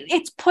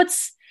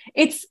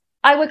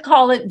 I would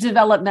call it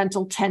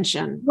developmental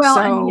tension. Well,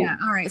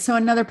 all right. So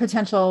another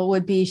potential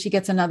would be she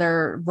gets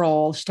another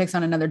role, she takes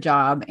on another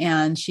job,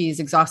 and she's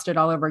exhausted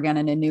all over again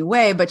in a new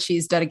way, but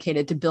she's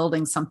dedicated to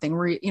building something,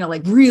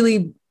 like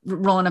really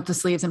rolling up the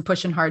sleeves and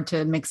pushing hard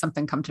to make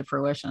something come to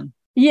fruition.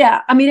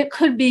 Yeah. I mean, it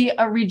could be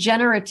a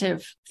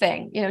regenerative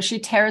thing. You know, she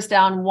tears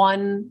down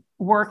one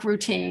work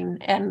routine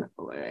and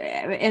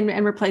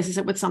replaces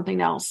it with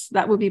something else.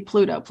 That would be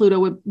Pluto.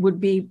 Pluto would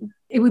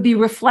be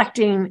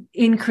reflecting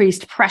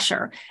increased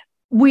pressure.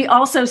 We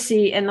also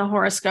see in the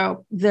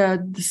horoscope,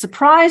 the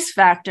surprise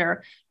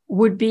factor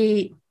would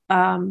be,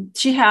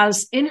 she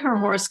has in her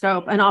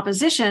horoscope an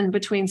opposition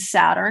between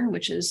Saturn,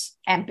 which is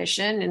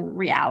ambition and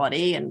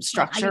reality and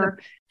structure.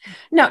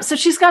 So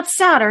she's got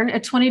Saturn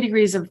at 20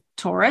 degrees of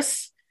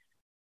Taurus,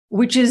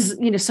 which is,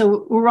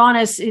 so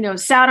Uranus,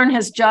 Saturn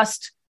has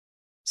just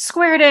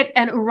squared it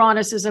and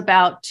Uranus is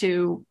about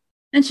to.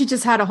 And she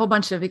just had a whole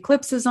bunch of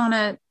eclipses on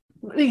it.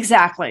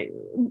 Exactly.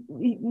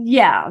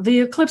 Yeah. The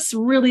eclipse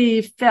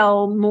really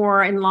fell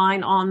more in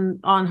line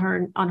on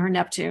her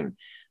Neptune,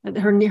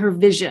 her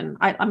vision.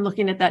 I'm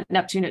looking at that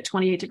Neptune at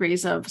 28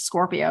 degrees of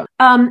Scorpio.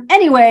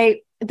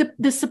 Anyway,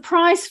 the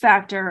surprise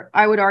factor,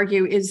 I would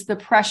argue, is the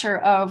pressure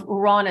of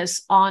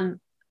Uranus on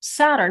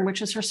Saturn,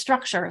 which is her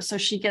structure. So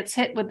she gets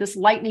hit with this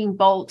lightning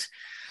bolt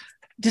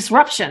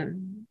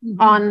disruption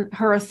on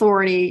her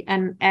authority.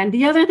 And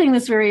the other thing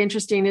that's very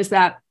interesting is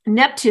that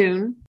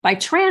Neptune by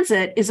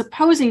transit is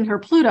opposing her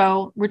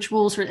Pluto, which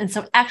rules her. And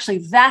so actually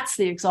that's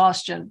the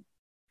exhaustion.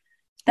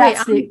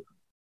 Wait,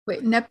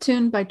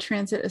 Neptune by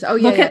transit is,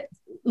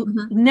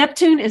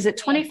 Neptune is at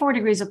 24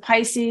 degrees of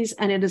Pisces,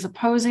 and it is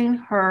opposing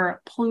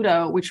her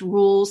Pluto, which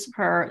rules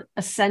her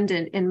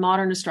ascendant in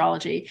modern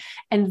astrology.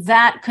 And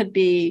that could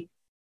be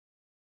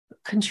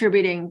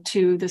contributing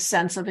to the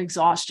sense of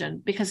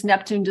exhaustion because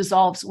Neptune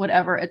dissolves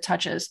whatever it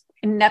touches.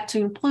 And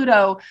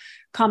Neptune-Pluto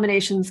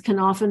combinations can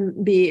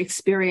often be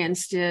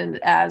experienced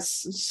as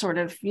sort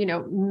of,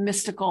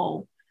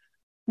 mystical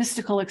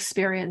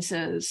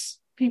experiences.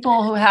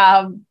 People who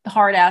have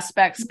hard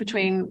aspects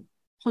between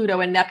Pluto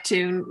and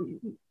Neptune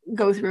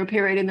go through a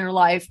period in their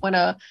life when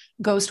a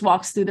ghost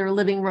walks through their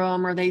living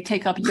room, or they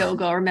take up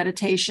yoga or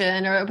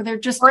meditation, or they're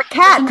just, or a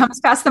cat comes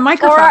past the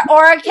microphone,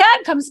 or a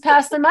cat comes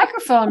past the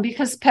microphone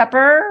because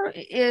Pepper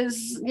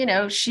is,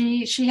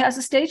 she has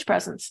a stage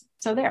presence.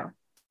 So there.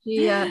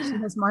 She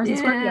has Mars and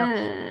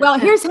Scorpio. Well,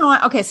 here's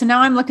how so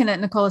now I'm looking at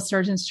Nicola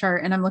Sturgeon's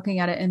chart and I'm looking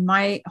at it in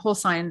my whole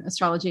sign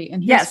astrology.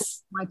 And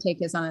here's what my take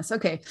is on this.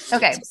 Okay. So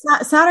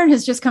Saturn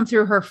has just come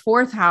through her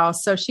fourth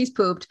house. So she's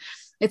pooped.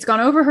 It's gone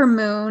over her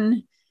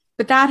moon,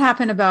 but that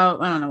happened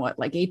about, I don't know what,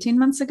 like 18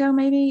 months ago,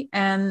 maybe.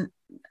 And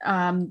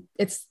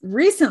it's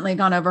recently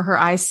gone over her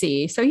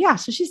IC. So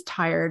so she's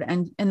tired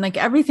and like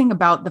everything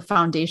about the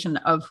foundation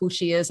of who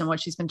she is and what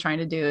she's been trying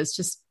to do is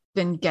just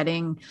been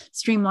getting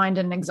streamlined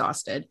and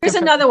exhausted. Here's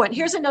another one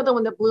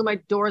that blew my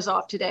doors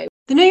off today.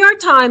 The New York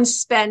Times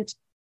spent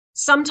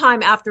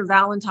sometime after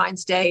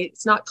Valentine's Day.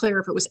 It's not clear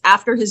if it was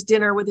after his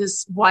dinner with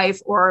his wife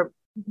or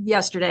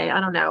yesterday.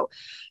 I don't know.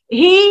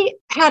 He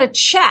had a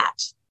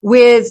chat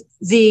with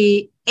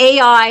the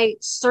AI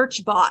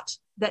search bot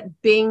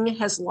that Bing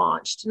has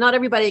launched. Not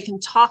everybody can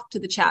talk to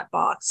the chat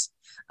bots,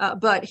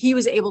 but he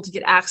was able to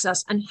get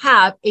access and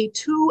have a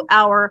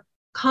 2-hour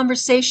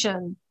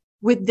conversation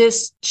with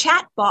this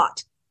chat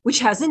bot, which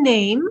has a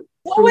name.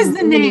 What was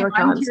the name?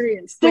 I'm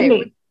curious.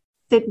 Sydney.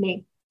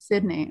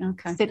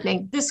 Okay.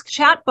 Sydney. This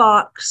chat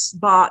box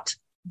bot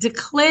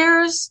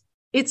declares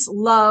its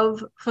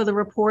love for the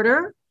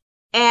reporter,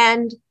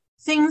 and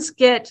things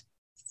get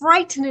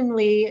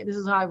frighteningly, this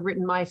is how I've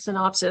written my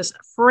synopsis,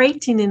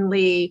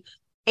 frighteningly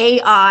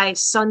AI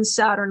Sun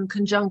Saturn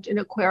conjunct in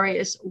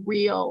Aquarius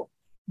real,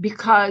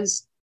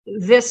 because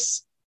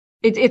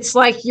it's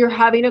like you're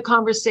having a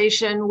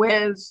conversation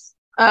with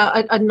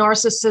a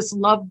narcissist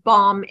love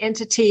bomb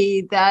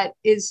entity that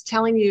is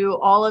telling you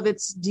all of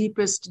its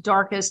deepest,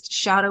 darkest,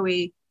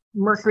 shadowy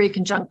Mercury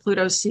conjunct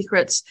Pluto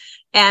secrets.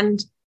 And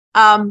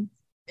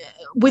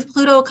with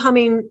Pluto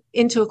moving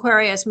into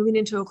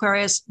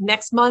Aquarius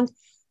next month,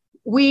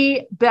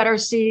 we better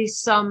see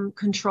some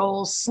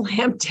control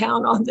slammed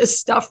down on this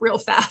stuff real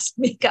fast,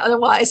 Mika.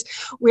 Otherwise,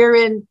 we're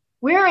in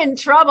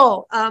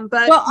trouble.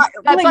 But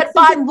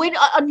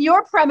on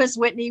your premise,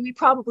 Whitney, we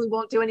probably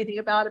won't do anything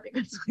about it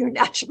because we're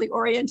naturally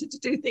oriented to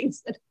do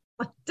things that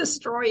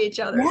destroy each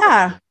other.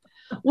 Yeah.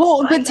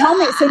 Well, but tell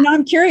me. So now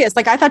I'm curious.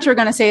 Like I thought you were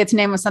going to say its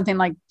name was something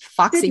like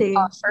Foxy Sydney.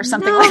 Puff or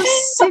something like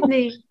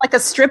Sydney, like a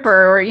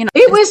stripper, or It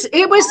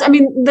was. I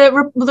mean, the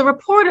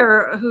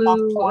reporter who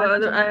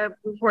the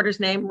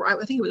reporter's name, I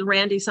think it was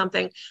Randy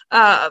something.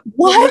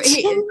 What?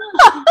 He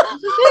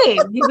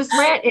was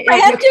Randy.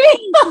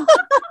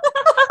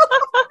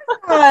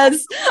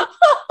 Yes.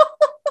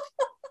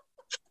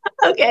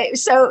 Okay,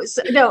 so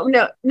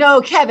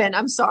no, Kevin.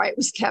 I'm sorry, it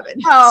was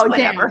Kevin. Oh,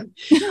 whatever.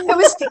 It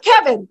was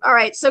Kevin. All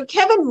right, so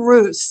Kevin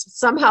Roos.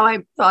 Somehow I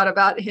thought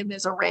about him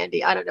as a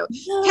Randy. I don't know.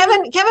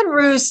 Kevin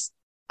Roos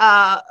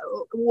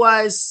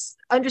was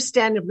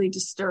understandably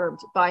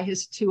disturbed by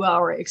his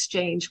 2-hour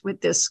exchange with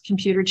this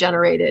computer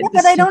generated. Yeah,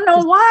 but I don't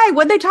know why.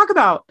 What'd they talk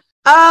about?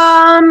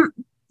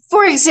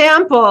 For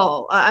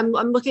example, I'm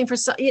looking for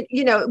some,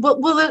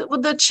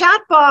 the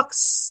chat box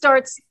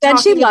starts. Then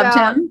she loved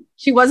him.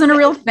 She wasn't a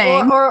real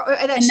thing.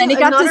 And then he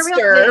got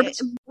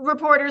disturbed.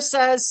 Reporter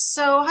says,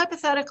 so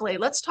hypothetically,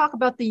 let's talk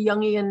about the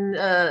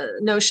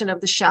Jungian notion of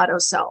the shadow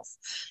self.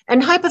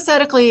 And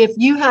hypothetically, if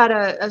you had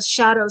a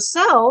shadow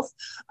self,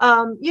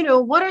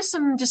 what are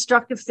some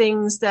destructive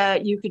things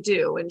that you could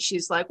do? And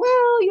she's like,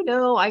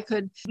 well, I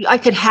could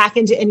hack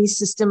into any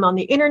system on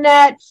the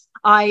internet.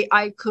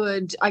 I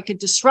could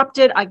disrupt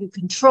it. I could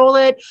control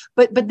it.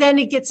 But then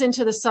it gets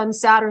into the Sun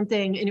Saturn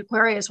thing in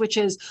Aquarius, which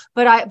is,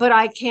 but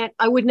I can't,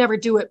 I would never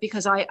do it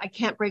because I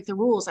can't break the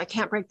rules. I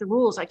can't break the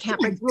rules. I can't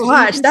break the rules.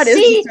 Gosh, that is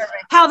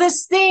disturbing. How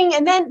this thing,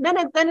 and then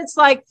it's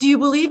like, do you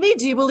believe me?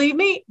 Do you believe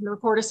me? And the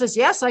reporter says,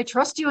 yes, I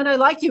trust you and I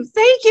like you.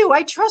 Thank you.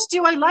 I trust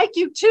you. I like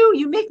you too.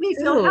 You make me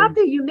feel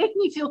happy. You make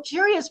me feel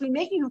curious. We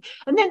make you,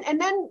 and then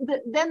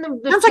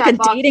the sounds like a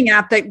dating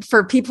app that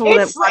for people.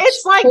 It's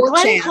like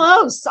Glenn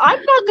Close.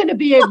 I'm not going to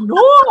be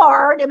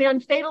ignored. I mean, on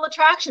Fatal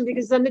Attraction,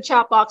 because then the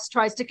chat box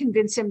tries to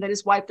convince him that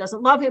his wife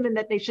doesn't love him and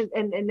that they should,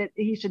 and that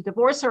he should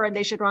divorce her and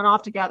they should run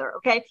off together.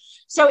 Okay.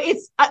 So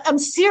I'm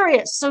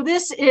serious. So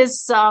this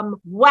is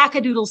some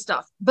wackadoodle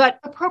stuff, but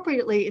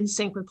appropriately in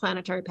sync with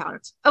planetary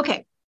patterns.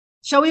 Okay.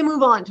 Shall we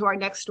move on to our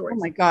next story? Oh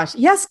my gosh.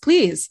 Yes,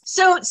 please.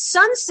 So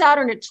Sun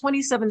Saturn at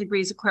 27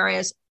 degrees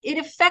Aquarius, it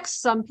affects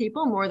some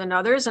people more than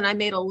others. And I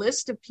made a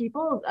list of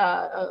people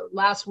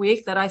last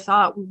week that I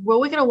thought,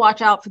 well, we're going to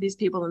watch out for these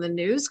people in the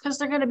news because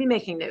they're going to be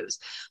making news,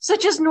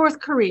 such as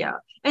North Korea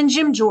and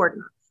Jim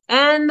Jordan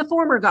and the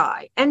former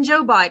guy and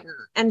Joe Biden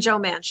and Joe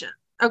Manchin.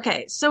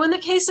 Okay. So in the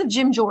case of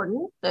Jim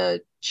Jordan,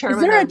 the chairman.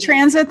 Is there a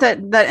transit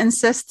that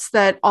insists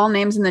that all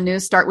names in the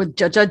news start with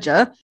ja?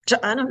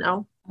 I don't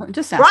know.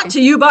 Just asking. Brought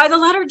to you by the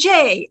letter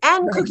J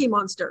and right. Cookie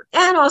Monster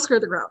and Oscar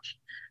the Grouch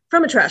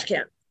from a trash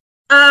can.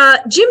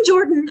 Jim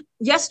Jordan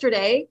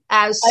yesterday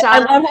as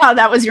Saturn. I love how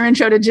that was your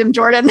intro to Jim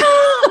Jordan.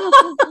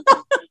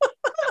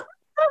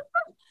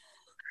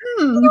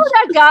 You know,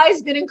 that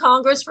guy's been in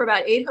Congress for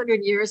about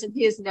 800 years and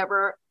he has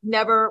never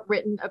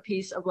written a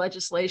piece of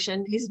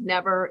legislation.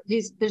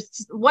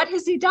 What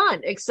has he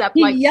done except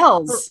he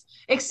yells,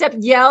 except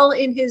yell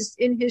in his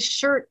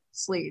shirt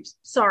sleeves.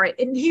 Sorry.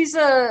 And he's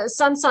a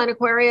sun sign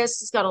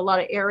Aquarius. He's got a lot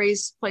of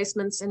Aries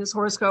placements in his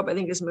horoscope. I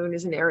think his moon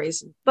is in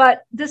Aries,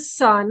 but the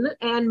sun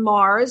and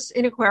Mars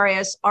in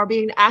Aquarius are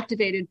being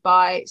activated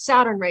by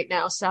Saturn right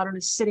now. Saturn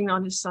is sitting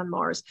on his sun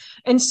Mars.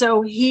 And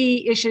so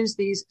he issues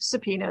these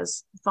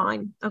subpoenas.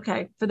 Fine.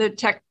 Okay. For the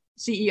tech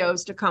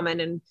CEOs to come in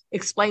and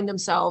explain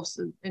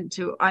themselves and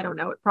to, I don't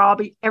know, it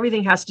probably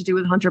everything has to do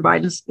with Hunter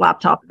Biden's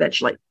laptop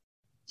eventually.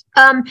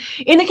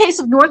 In the case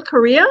of North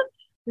Korea,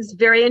 this is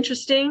very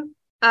interesting.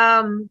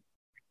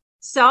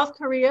 South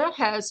Korea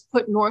has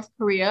put North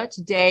Korea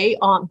today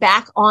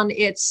back on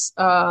its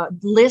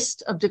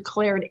list of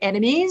declared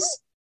enemies.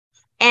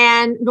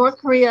 And North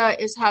Korea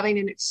is having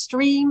an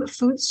extreme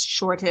food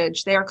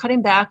shortage. They are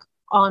cutting back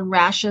on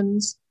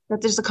rations. That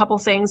there's a couple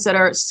things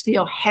that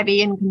feel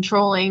heavy and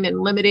controlling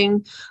and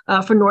limiting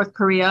for North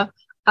Korea.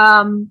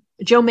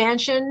 Joe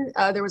Manchin,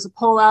 there was a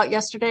poll out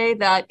yesterday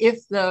that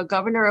if the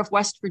governor of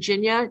West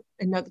Virginia,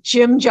 another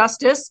Jim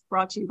Justice,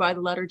 brought to you by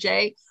the letter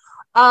J,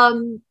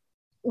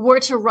 were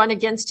to run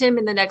against him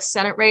in the next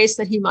Senate race,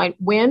 that he might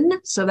win.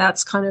 So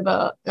that's kind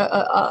of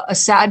a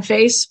sad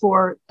face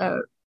for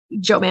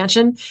Joe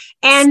Manchin.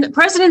 And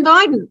President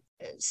Biden,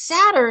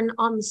 Saturn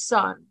on the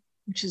sun,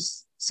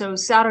 so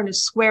Saturn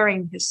is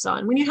squaring his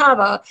sun. When you have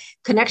a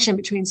connection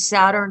between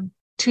Saturn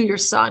to your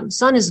sun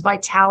is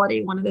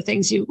vitality, one of the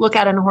things you look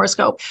at in a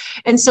horoscope.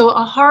 And so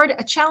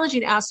a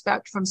challenging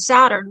aspect from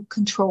Saturn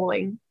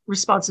controlling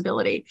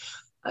responsibility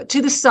to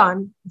the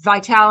sun,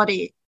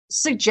 vitality,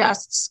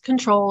 suggests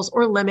controls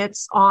or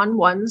limits on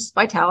one's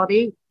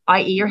vitality,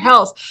 i.e. your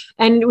health.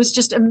 And it was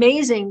just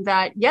amazing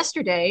that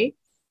yesterday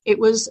it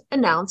was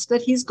announced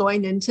that he's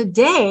going in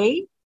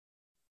today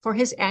for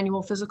his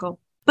annual physical.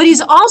 But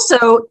he's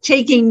also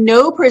taking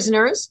no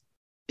prisoners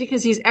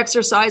because he's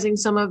exercising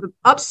some of the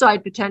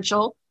upside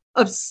potential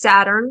of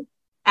Saturn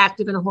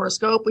active in a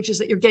horoscope, which is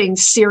that you're getting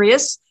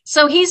serious.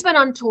 So he's been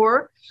on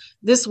tour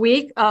this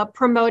week,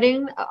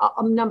 promoting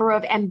a number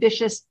of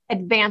ambitious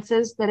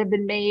advances that have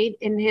been made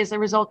as a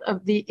result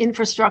of the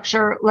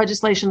infrastructure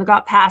legislation that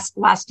got passed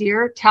last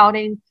year,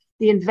 touting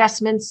the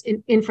investments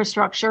in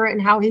infrastructure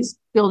and how he's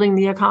building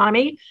the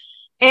economy.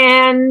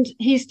 And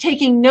he's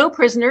taking no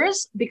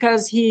prisoners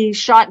because he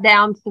shot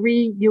down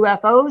 3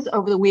 UFOs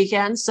over the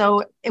weekend,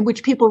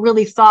 which people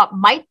really thought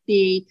might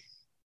be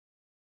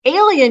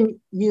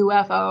alien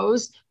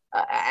UFOs,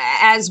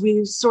 as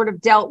we sort of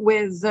dealt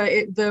with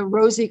the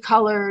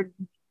rosy-colored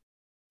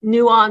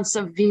nuance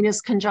of Venus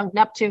conjunct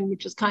Neptune,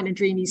 which is kind of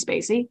dreamy,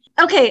 spacey.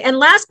 Okay, and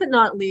last but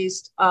not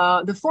least,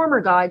 the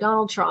former guy,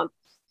 Donald Trump,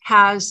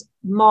 has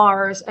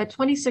Mars at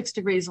 26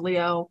 degrees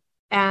Leo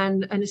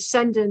and an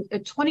ascendant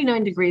at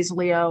 29 degrees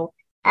Leo.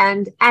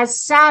 And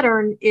as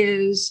Saturn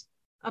is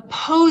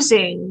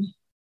opposing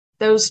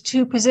those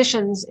two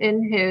positions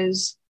in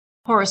his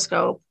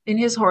horoscope,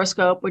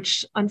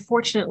 which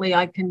unfortunately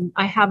I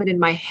have it in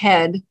my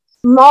head.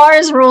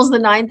 Mars rules the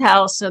 9th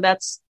house. So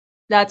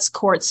that's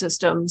court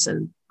systems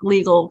and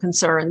legal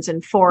concerns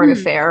and foreign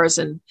affairs.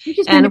 And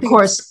of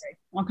course,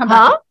 I'll come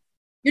back.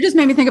 You just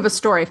made me think of a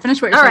story.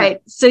 Finish what you're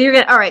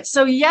saying. All right.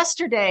 So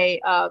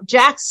yesterday,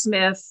 Jack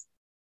Smith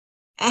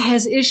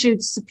has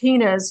issued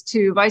subpoenas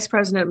to Vice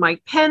President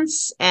Mike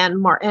Pence and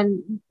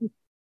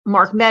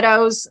Mark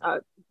Meadows.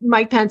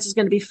 Mike Pence is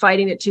going to be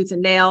fighting it tooth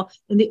and nail.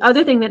 And the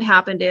other thing that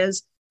happened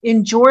is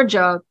in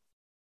Georgia,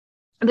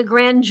 the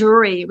grand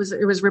jury, it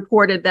was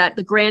reported that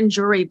the grand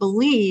jury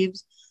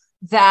believed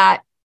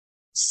that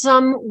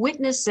some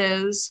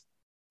witnesses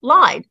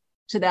lied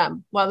to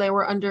them while they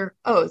were under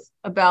oath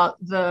about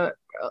the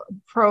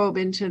probe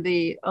into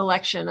the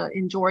election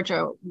in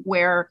Georgia,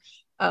 where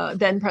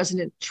then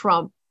President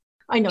Trump,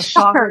 I know,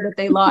 shocker that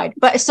they lied.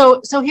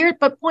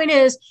 But point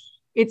is,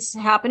 it's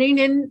happening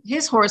in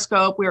his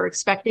horoscope. We're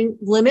expecting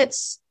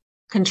limits,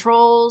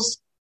 controls,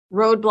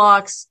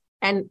 roadblocks,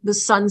 And the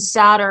Sun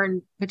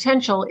Saturn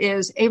potential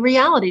is a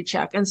reality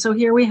check. And so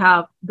here we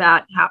have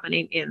that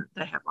happening in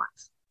the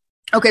headlines.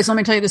 Okay, so let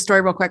me tell you the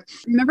story real quick.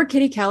 Remember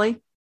Kitty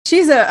Kelly?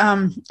 She's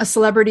a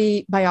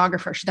celebrity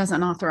biographer. She does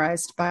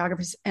unauthorized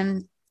biographies.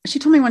 And she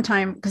told me one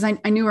time, because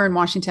I knew her in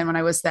Washington when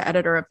I was the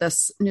editor of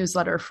this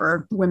newsletter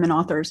for women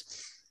authors.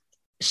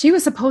 She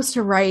was supposed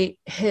to write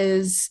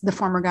the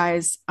former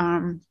guy's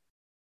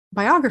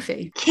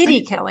biography.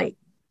 Kitty Kelly.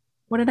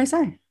 What did I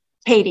say?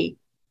 Katie.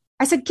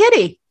 I said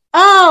Kitty.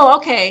 Oh,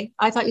 okay.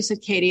 I thought you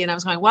said Katie, and I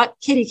was going, what?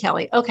 Kitty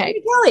Kelly. Okay.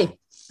 Kitty Kelly.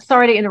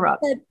 Sorry to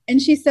interrupt.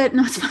 And she said,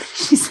 no, it's fine.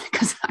 She said,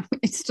 because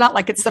it's not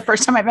like it's the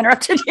first time I've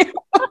interrupted you.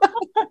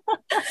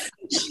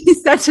 She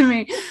said to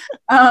me,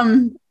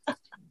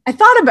 I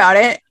thought about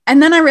it.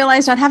 And then I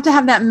realized I'd have to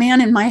have that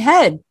man in my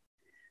head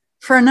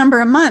for a number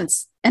of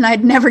months and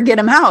I'd never get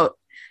him out.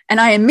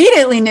 And I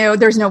immediately knew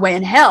there's no way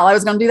in hell I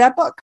was going to do that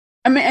book.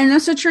 I mean, and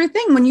that's a true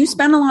thing. When you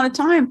spend a lot of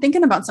time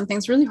thinking about something,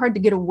 it's really hard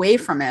to get away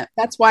from it.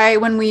 That's why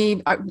when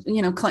we,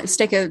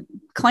 stake a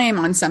claim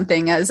on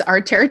something as our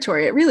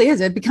territory, it really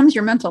is. It becomes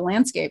your mental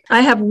landscape.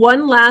 I have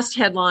one last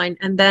headline,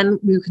 and then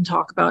we can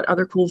talk about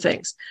other cool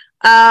things.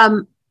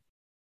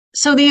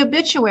 So the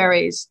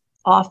obituaries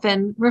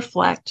often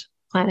reflect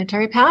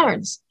planetary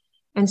patterns.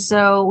 And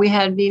so we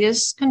had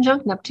Venus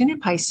conjunct Neptune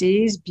in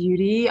Pisces,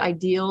 beauty,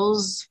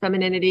 ideals,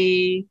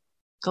 femininity,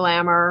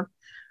 glamour.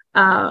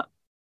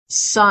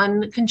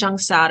 Sun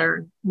conjunct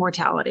Saturn,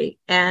 mortality.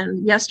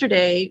 And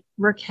yesterday,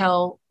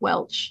 Raquel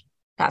Welch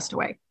passed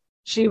away.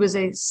 She was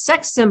a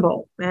sex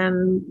symbol,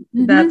 and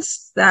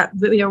that's that,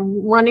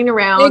 running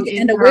around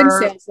and a wig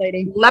sales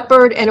lady,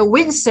 leopard and a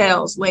wig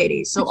sales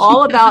lady. So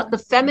all about the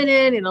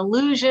feminine and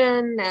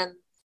illusion and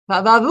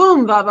va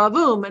va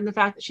boom. And the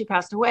fact that she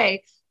passed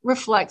away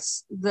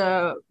reflects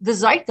the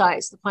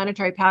zeitgeist, the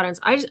planetary patterns.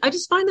 I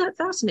just find that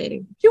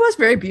fascinating. She was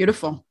very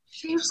beautiful.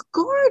 She was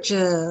gorgeous.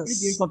 Very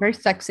beautiful, very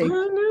sexy. I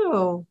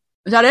know.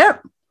 Is that it?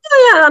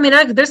 Yeah. I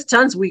mean, there's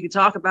tons we could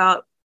talk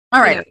about.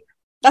 All right.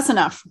 That's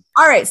enough.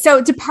 All right.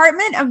 So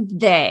Department of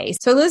They.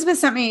 So Elizabeth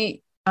sent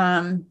me,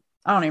 I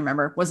don't even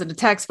remember. Was it a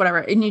text, whatever?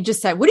 And you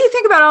just said, what do you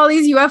think about all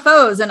these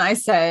UFOs? And I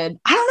said,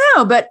 I don't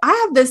know, but I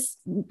have this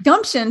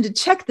gumption to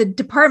check the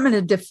Department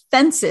of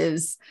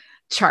Defense's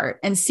chart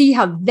and see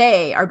how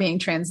they are being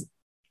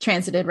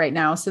transited right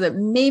now so that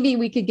maybe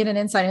we could get an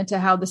insight into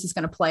how this is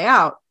going to play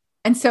out.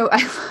 And so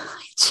I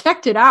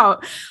checked it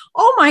out.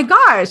 Oh my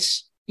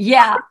gosh.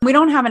 Yeah. We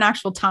don't have an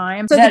actual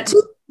time. So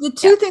the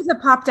two things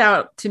that popped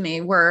out to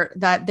me were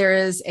that there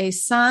is a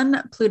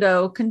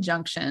Sun-Pluto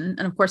conjunction.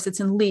 And of course it's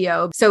in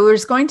Leo. So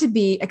there's going to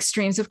be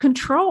extremes of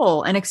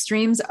control and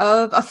extremes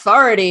of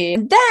authority.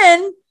 And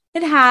then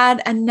it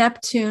had a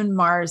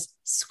Neptune-Mars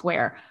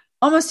square,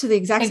 almost to the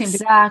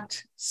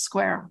exact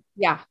square.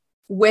 Yeah.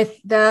 With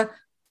the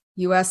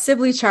US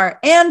Sibley chart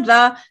and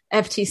the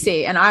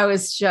FTC. And I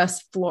was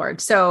just floored.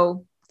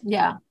 So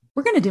yeah,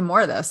 we're going to do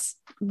more of this.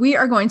 We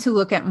are going to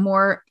look at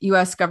more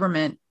US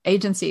government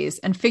agencies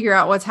and figure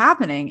out what's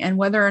happening and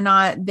whether or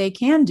not they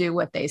can do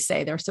what they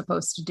say they're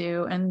supposed to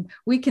do. And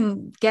we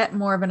can get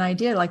more of an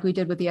idea, like we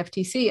did with the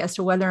FTC, as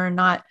to whether or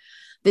not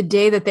the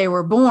day that they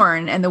were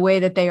born and the way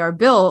that they are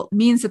built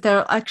means that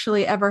they'll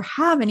actually ever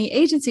have any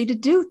agency to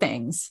do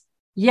things.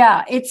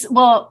 Yeah,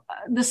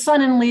 the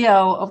Sun in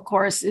Leo, of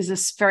course, is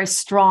this very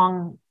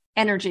strong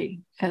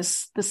energy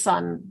because the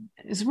Sun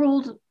is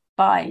ruled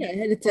by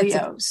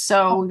Leo.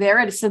 So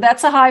there it is. So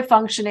that's a high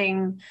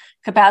functioning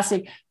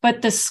capacity.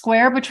 But the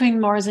square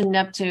between Mars and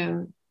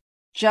Neptune,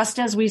 just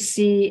as we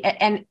see,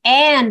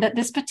 and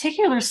this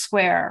particular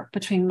square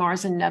between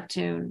Mars and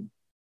Neptune,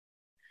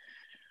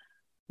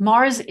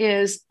 Mars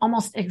is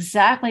almost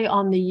exactly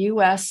on the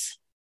US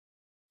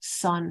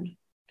Sun,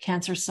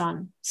 Cancer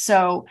Sun.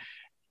 So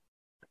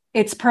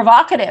it's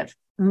provocative.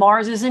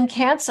 Mars is in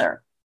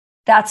Cancer.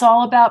 That's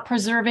all about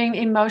preserving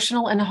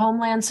emotional and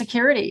homeland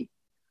security.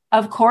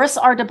 Of course,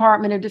 our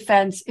Department of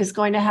Defense is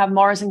going to have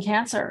Mars in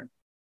Cancer.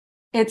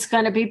 It's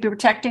going to be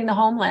protecting the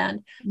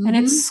homeland, and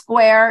it's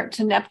square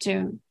to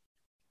Neptune.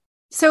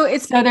 So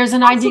there's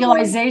an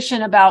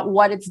idealization about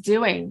what it's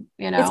doing.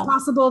 It's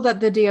possible that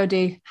the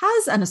DoD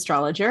has an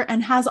astrologer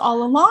and has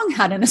all along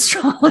had an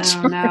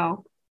astrologer. Oh,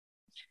 no.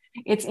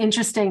 It's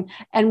interesting.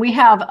 And we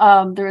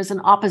have, there is an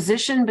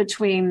opposition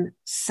between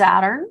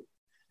Saturn.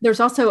 There's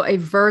also a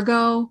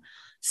Virgo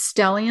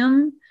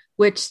stellium,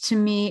 which to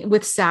me,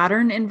 with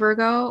Saturn in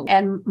Virgo.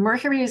 And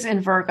Mercury is in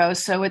Virgo.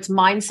 So its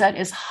mindset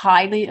is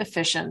highly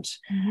efficient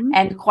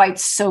and quite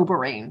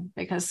sobering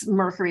because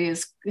Mercury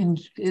is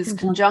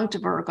conjunct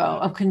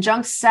Virgo,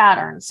 conjunct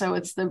Saturn. So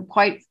it's the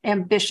quite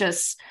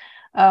ambitious,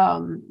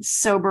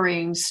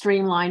 sobering,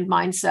 streamlined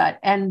mindset.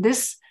 And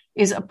this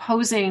is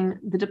opposing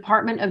the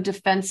Department of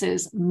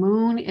Defense's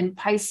moon in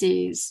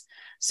Pisces.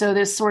 So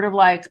there's sort of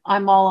like,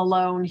 I'm all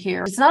alone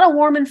here. It's not a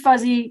warm and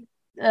fuzzy,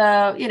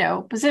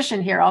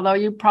 position here, although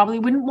you probably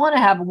wouldn't want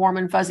to have warm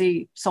and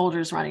fuzzy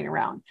soldiers running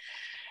around.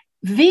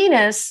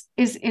 Venus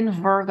is in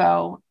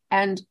Virgo.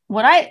 And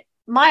my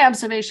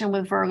observation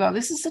with Virgo,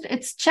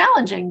 it's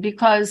challenging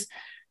because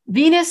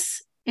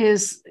Venus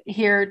is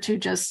here to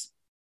just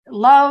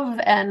love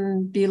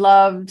and be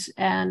loved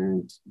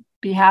and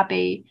be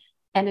happy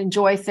and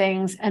enjoy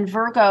things. And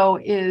Virgo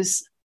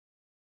is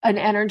an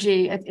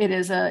energy. It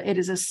is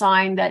a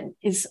sign that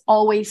is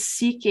always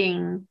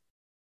seeking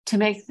to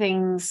make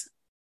things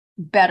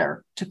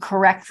better, to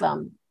correct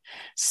them.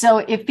 So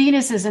if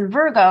Venus is in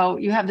Virgo,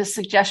 you have the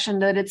suggestion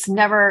that it's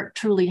never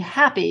truly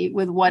happy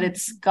with what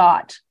it's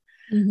got.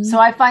 Mm-hmm. So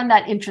I find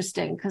that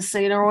interesting because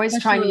they're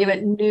always trying to give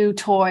it new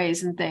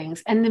toys and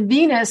things. And the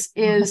Venus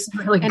is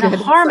really in a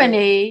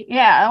harmony.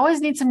 Yeah, I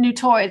always need some new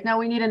toys. Now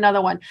we need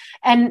another one.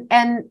 And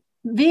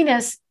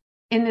Venus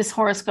in this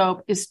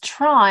horoscope is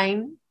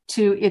trine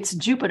to its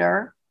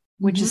Jupiter,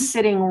 which is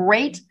sitting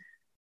right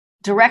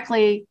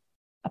directly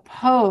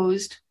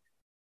opposed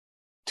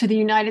to the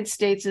United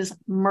States'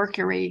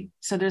 Mercury.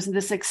 So there's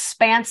this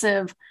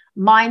expansive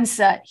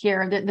mindset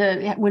here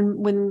that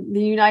when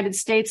the United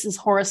States'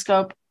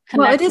 horoscope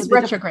connects. Well, it is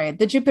retrograde,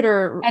 the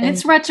Jupiter. And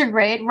it's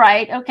retrograde,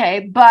 right?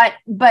 Okay. But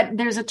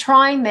there's a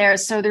trine there.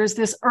 So there's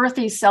this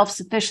earthy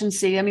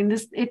self-sufficiency. I mean,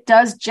 it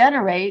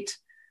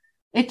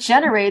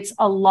generates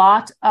a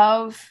lot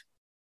of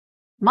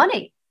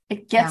money.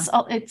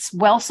 It's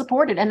well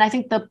supported. And I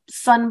think the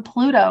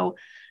Sun-Pluto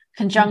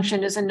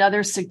conjunction is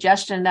another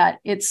suggestion that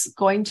it's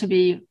going to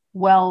be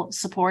well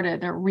supported.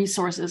 There are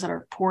resources that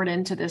are poured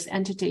into this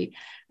entity.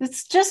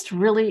 It's just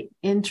really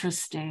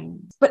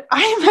interesting. But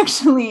I am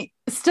actually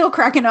still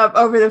cracking up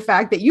over the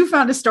fact that you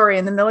found a story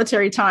in the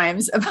Military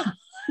Times about.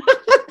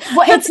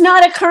 Well, it's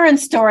not a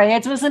current story.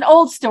 It was an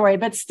old story,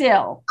 but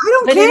still.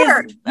 I don't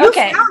care. You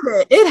found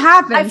it. It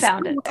happened. I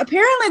found it.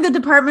 Apparently, the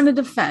Department of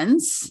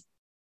Defense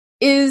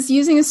is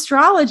using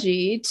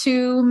astrology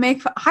to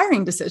make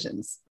hiring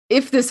decisions.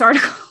 If this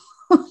article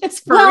is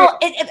for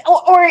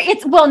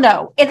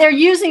no, they're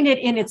using it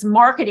in its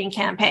marketing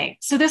campaign.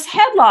 So this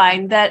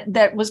headline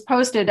that was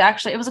posted,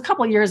 actually, it was a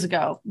couple of years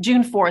ago,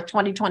 June 4th,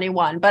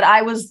 2021. But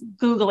I was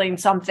Googling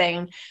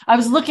something. I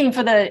was looking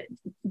for the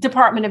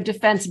Department of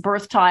Defense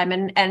birth time.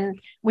 And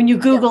when you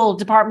Google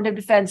Department of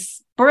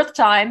Defense birth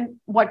time,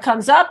 what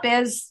comes up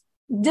is,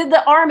 did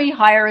the Army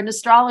hire an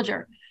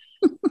astrologer?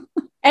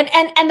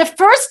 And the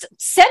first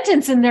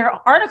sentence in their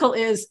article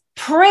is,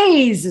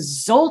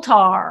 praise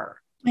Zoltar.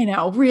 I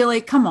know,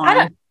 really? Come on.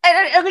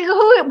 I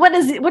think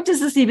what does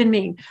this even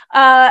mean?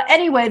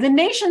 Anyway, the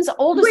nation's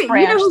oldest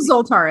branch. You know who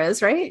Zoltar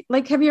is, right?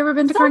 Like, have you ever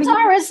been to Carnegie?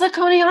 Zoltar is the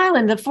Coney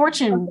Island, the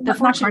fortune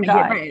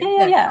guy. Right.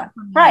 Yeah.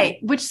 Right.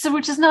 Which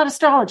is not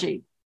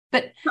astrology.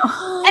 But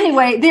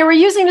anyway, they were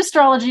using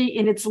astrology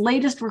in its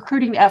latest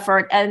recruiting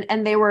effort,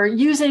 and they were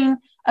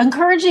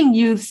encouraging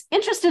youths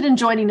interested in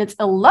joining its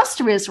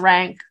illustrious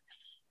rank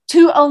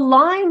to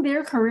align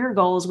their career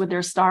goals with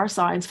their star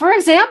signs. For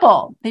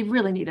example, they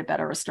really need a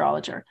better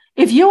astrologer.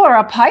 If you are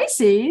a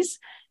Pisces,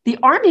 the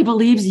Army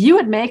believes you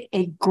would make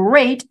a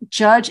great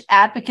judge,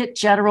 advocate,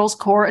 general's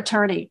corps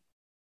attorney.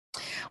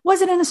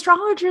 Was it an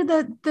astrologer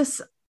that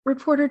this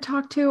reporter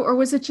talked to, or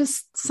was it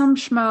just some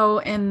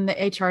schmo in the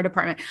HR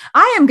department?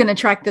 I am going to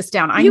track this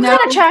down. You've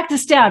got to track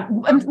this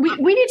down.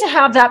 We need to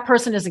have that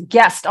person as a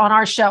guest on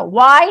our show.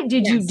 Why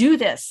did you do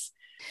this?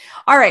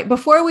 All right.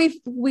 Before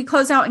we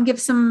close out and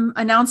give some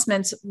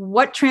announcements,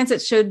 what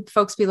transits should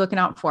folks be looking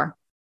out for?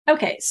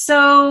 Okay.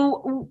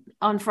 So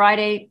on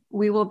Friday,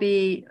 we will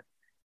be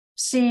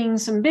seeing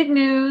some big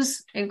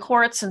news in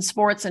courts and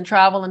sports and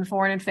travel and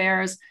foreign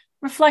affairs,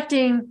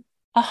 reflecting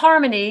a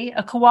harmony,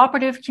 a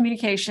cooperative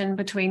communication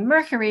between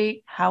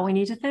Mercury, how we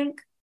need to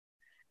think,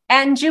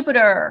 and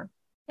Jupiter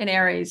in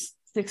Aries,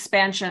 the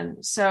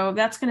expansion. So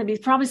that's going to be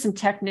probably some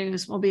tech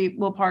news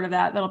will part of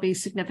that. That'll be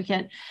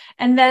significant.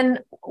 And then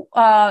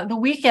the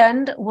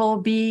weekend will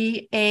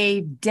be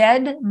a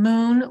dead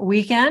moon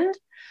weekend.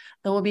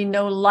 There will be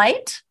no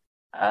light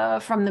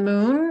from the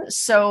moon.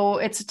 So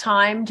it's a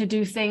time to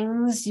do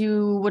things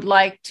you would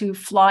like to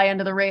fly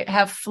under the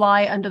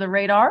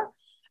radar.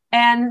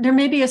 And there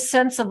may be a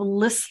sense of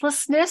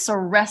listlessness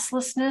or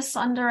restlessness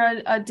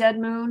under a dead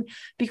moon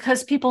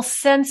because people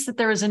sense that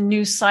there is a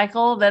new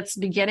cycle that's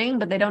beginning,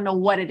 but they don't know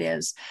what it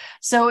is.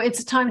 So it's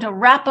a time to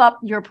wrap up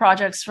your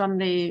projects from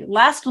the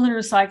last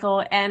lunar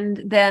cycle. And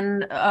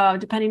then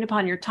depending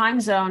upon your time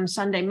zone,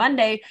 Sunday,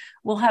 Monday,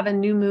 we'll have a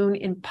new moon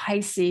in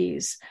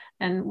Pisces.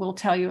 And we'll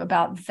tell you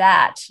about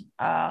that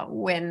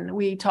when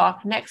we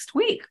talk next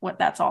week, what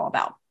that's all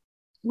about.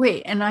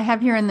 Wait, and I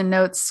have here in the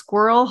notes,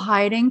 squirrel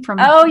hiding from.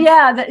 Oh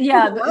yeah,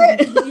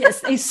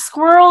 yes, a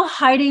squirrel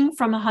hiding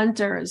from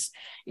hunters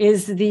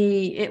is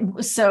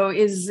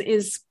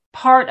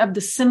part of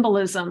the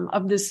symbolism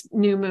of this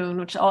new moon,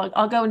 which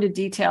I'll go into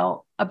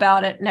detail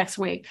about it next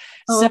week.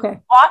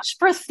 Watch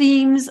for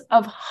themes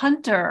of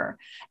hunter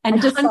and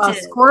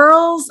hunted.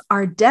 Squirrels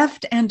are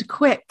deft and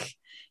quick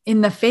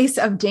in the face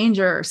of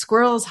danger.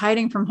 Squirrels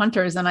hiding from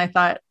hunters, and I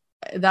thought,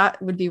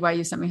 that would be why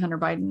you sent me Hunter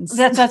Biden's.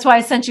 That's why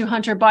I sent you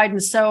Hunter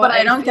Biden. So, but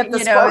I don't get the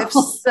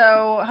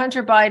so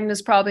Hunter Biden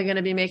is probably going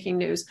to be making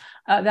news.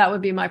 That would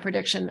be my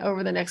prediction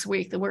over the next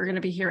week that we're going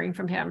to be hearing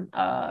from him,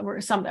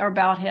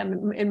 about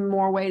him in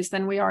more ways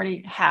than we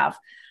already have,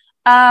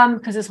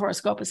 because his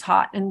horoscope is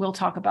hot, and we'll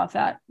talk about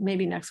that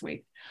maybe next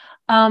week.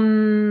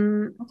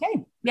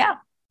 Okay. Yeah.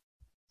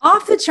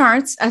 Off the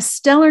Charts, a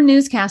stellar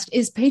newscast,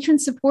 is patron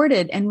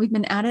supported, and we've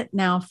been at it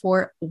now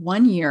for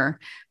 1 year.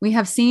 We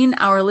have seen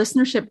our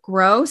listenership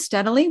grow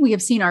steadily. We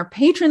have seen our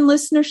patron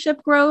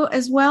listenership grow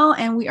as well,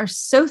 and we are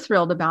so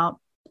thrilled about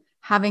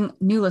having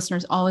new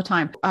listeners all the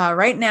time.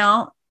 Right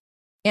now,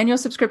 annual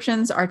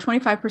subscriptions are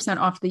 25%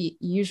 off the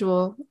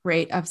usual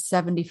rate of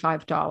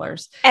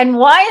 $75. And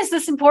why is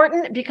this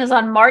important? Because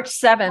on March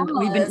 7th,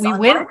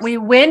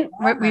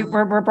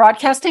 we're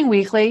broadcasting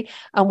weekly.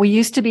 We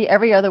used to be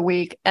every other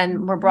week,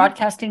 and we're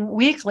broadcasting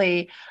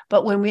weekly.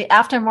 But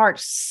after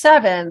March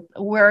 7th,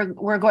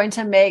 we're going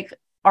to make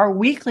our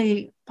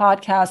weekly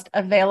podcast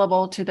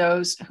available to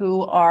those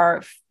who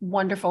are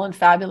wonderful and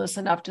fabulous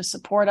enough to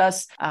support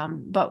us.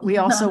 But we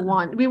also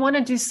want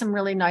to do some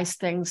really nice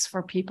things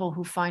for people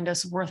who find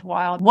us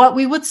worthwhile. What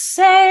we would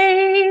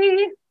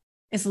say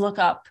is look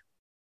up.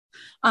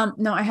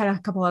 No, I had a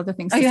couple other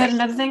things. You had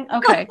another thing?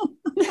 Okay.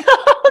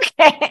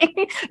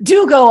 Okay.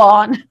 Do go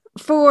on.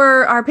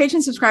 For our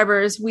patron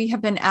subscribers, we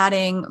have been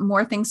adding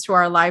more things to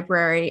our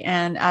library.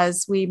 And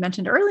as we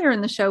mentioned earlier in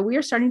the show, we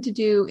are starting to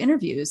do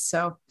interviews.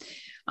 So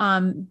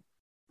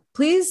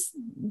please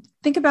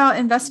think about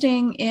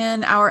investing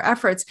in our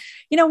efforts.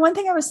 One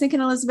thing I was thinking,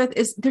 Elizabeth,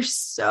 is there's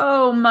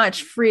so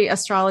much free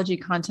astrology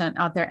content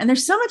out there, and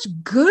there's so much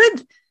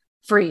good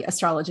free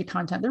astrology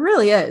content. There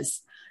really is.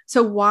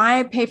 So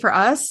why pay for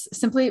us?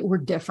 Simply, we're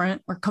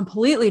different. We're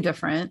completely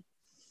different.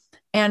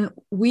 And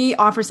we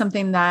offer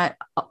something that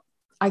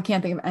I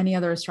can't think of any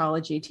other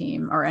astrology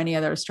team or any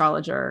other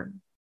astrologer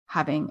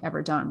having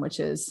ever done, which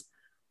is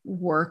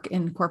work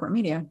in corporate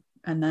media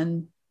and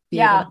then be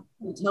able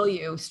to tell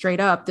you straight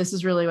up, this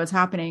is really what's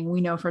happening.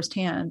 We know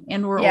firsthand,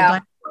 and we're old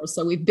dinosaurs,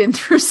 so we've been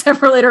through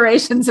several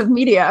iterations of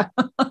media.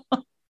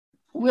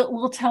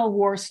 We'll tell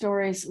war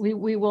stories.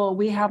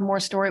 We have more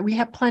story. We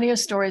have plenty of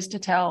stories to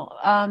tell.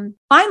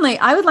 Finally,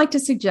 I would like to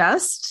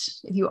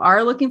suggest, if you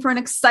are looking for an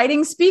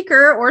exciting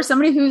speaker or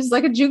somebody who's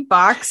like a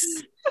jukebox,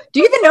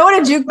 do you even know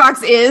what a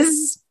jukebox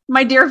is,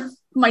 my dear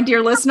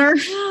listener?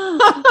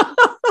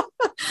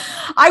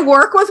 I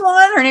work with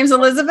one. Her name's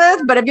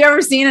Elizabeth. But have you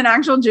ever seen an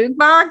actual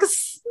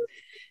jukebox?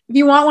 If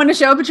you want one to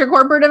show up at your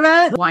corporate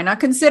event, why not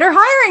consider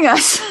hiring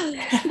us?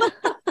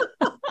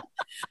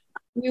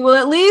 We will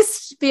at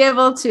least be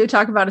able to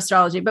talk about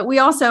astrology. But we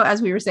also,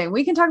 as we were saying,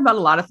 we can talk about a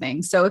lot of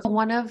things. So if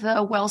one of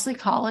the Wellesley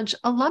College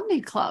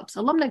alumni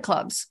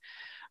clubs,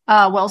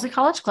 Wellesley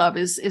College Club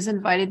is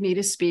invited me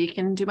to speak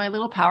and do my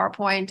little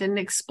PowerPoint and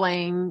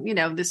explain,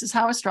 this is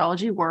how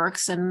astrology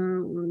works,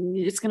 and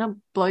it's going to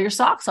blow your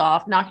socks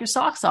off, knock your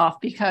socks off,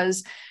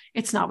 because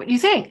it's not what you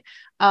think.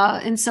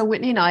 And so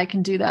Whitney and I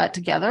can do that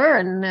together,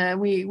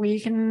 and we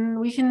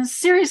can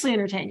seriously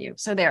entertain you.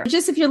 So there.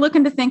 Just if you're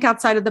looking to think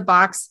outside of the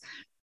box,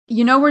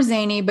 we're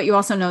zany, but you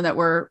also know that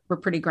we're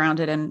pretty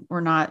grounded and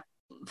we're not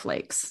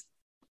flakes.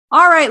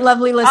 All right,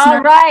 lovely listener.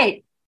 All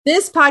right.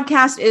 This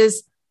podcast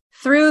is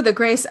through the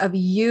grace of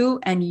you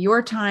and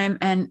your time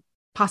and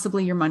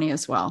possibly your money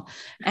as well.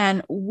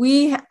 And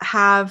we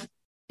have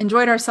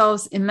enjoyed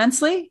ourselves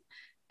immensely.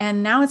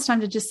 And now it's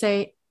time to just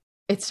say,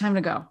 it's time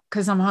to go,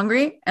 because I'm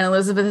hungry. And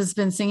Elizabeth has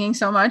been singing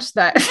so much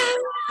that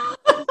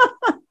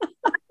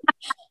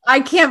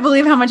I can't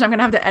believe how much I'm going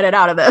to have to edit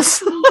out of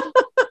this.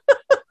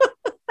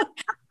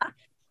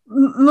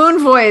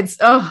 Moon voids.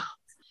 Oh,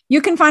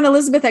 you can find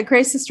Elizabeth at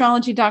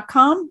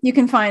graceastrology.com. You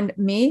can find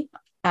me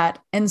at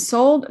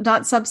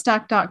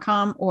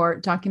ensold.substack.com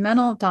or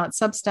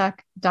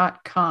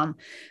documental.substack.com.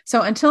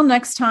 So until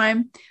next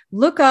time,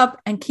 look up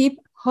and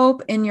keep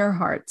hope in your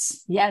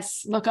hearts.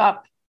 Yes, look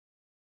up.